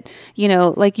think that,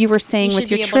 like you were saying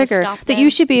with your trigger, that you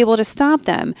should be able to stop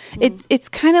them. It's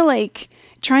kind of like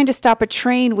trying to stop a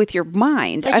train with your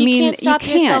mind. Like you can't stop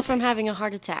yourself from having a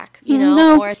heart attack,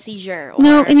 or a seizure.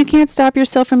 No, and you can't stop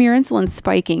yourself from your insulin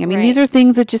spiking. I mean, these are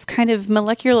things that just kind of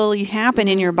molecularly happen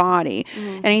in your body.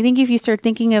 And I think if you start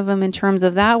thinking of them in terms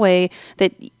of that way,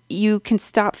 that you can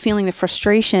stop feeling the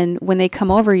frustration when they come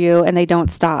over you and they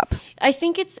don't stop. I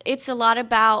think it's a lot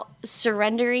about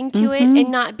surrendering to it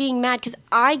and not being mad, because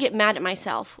I get mad at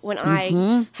myself when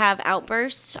I have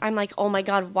outbursts. I'm like, oh my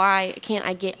God, why can't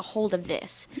I get a hold of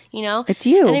this? It's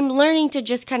you. And I'm learning to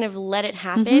just kind of let it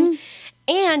happen.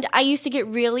 And I used to get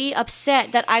really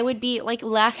upset that I would be, like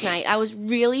last night, I was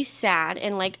really sad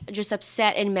and like just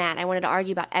upset and mad. I wanted to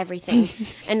argue about everything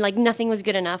and like nothing was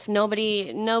good enough.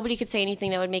 Nobody could say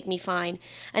anything that would make me fine.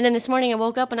 And then this morning I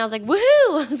woke up and I was like, woohoo!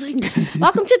 I was like,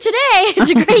 welcome to today. It's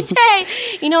a great day.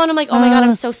 And I'm like, oh my God,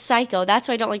 I'm so psycho. That's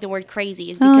why I don't like the word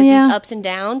crazy, is because these ups and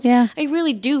downs, I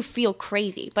really do feel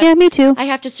crazy. But me too. I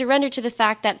have to surrender to the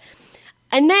fact that.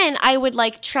 And then I would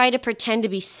like try to pretend to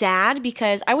be sad,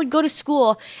 because I would go to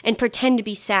school and pretend to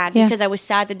be sad because I was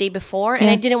sad the day before, and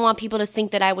I didn't want people to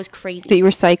think that I was crazy. That you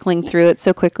were cycling through it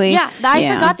so quickly? Yeah,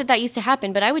 I forgot that used to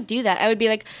happen, but I would do that. I would be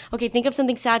like, okay, think of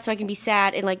something sad so I can be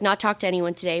sad and like not talk to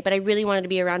anyone today, but I really wanted to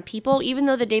be around people, even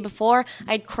though the day before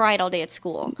I'd cried all day at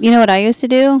school. You know what I used to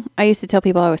do? I used to tell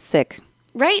people I was sick.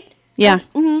 Right? Yeah.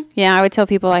 Yeah, I would tell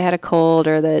people I had a cold,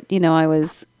 or that, I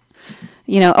was...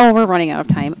 we're running out of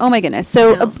time. Oh my goodness.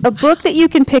 So a book that you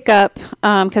can pick up,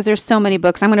 because there's so many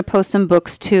books. I'm going to post some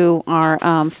books to our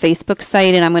Facebook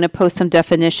site, and I'm going to post some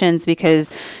definitions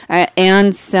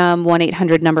and some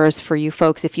 1-800 numbers for you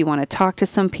folks if you want to talk to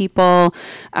some people.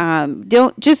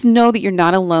 Don't just know that you're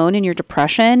not alone in your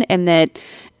depression, and that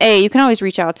you can always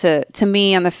reach out to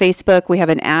me on the Facebook. We have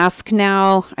an Ask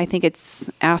now. I think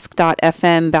it's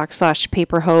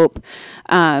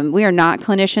ask.fm/paperhope. We are not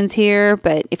clinicians here,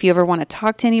 but if you ever want to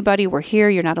talk to anybody, we're here.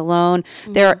 You're not alone.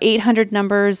 There are 800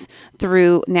 numbers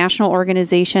through national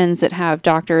organizations that have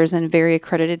doctors and very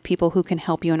accredited people who can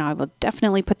help you, and I will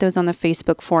definitely put those on the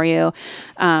Facebook for you.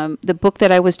 The book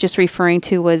that I was just referring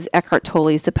to was Eckhart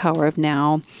Tolle's The Power of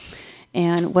Now.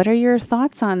 And what are your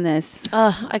thoughts on this?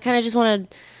 I kind of just want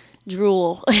to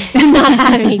drool, not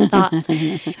having thoughts.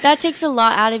 That takes a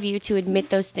lot out of you to admit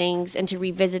those things and to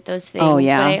revisit those things. Oh,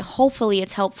 yeah. But hopefully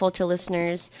it's helpful to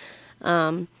listeners,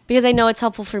 because I know it's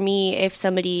helpful for me if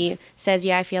somebody says,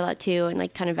 yeah, I feel that too, and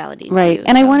like kind of validates right. you.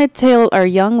 And I want to tell our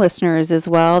young listeners as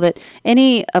well that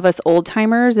any of us old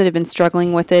timers that have been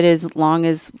struggling with it as long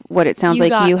as what it sounds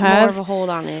like you have. More of a hold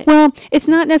on it. Well, it's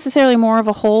not necessarily more of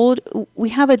a hold. We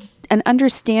have an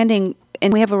understanding,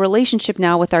 and we have a relationship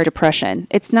now with our depression.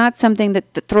 It's not something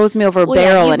that throws me over a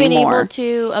barrel anymore. You've been able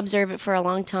to observe it for a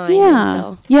long time.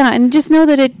 Yeah. And just know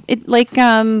that it like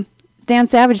Dan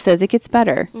Savage says, it gets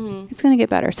better. It's going to get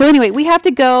better. So anyway, we have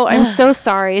to go. I'm so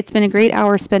sorry. It's been a great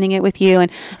hour spending it with you.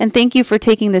 And thank you for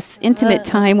taking this intimate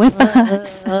time with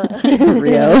us.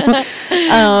 Rio.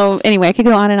 Anyway, I could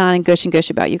go on and gush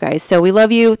about you guys. So we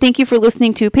love you. Thank you for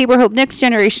listening to Paper Hope Next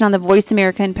Generation on the Voice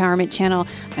America Empowerment Channel.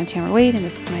 I'm Tamara Wade, and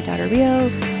this is my daughter, Rio.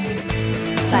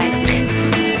 Bye.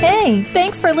 Hey! Hey,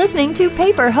 thanks for listening to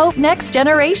Paper Hope Next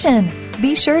Generation.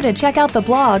 Be sure to check out the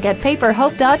blog at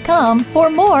paperhope.com for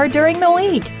more during the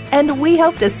week. And we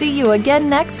hope to see you again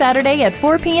next Saturday at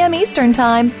 4 p.m. Eastern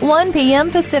Time, 1 p.m.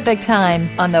 Pacific Time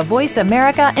on the Voice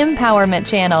America Empowerment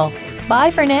Channel. Bye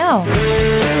for now.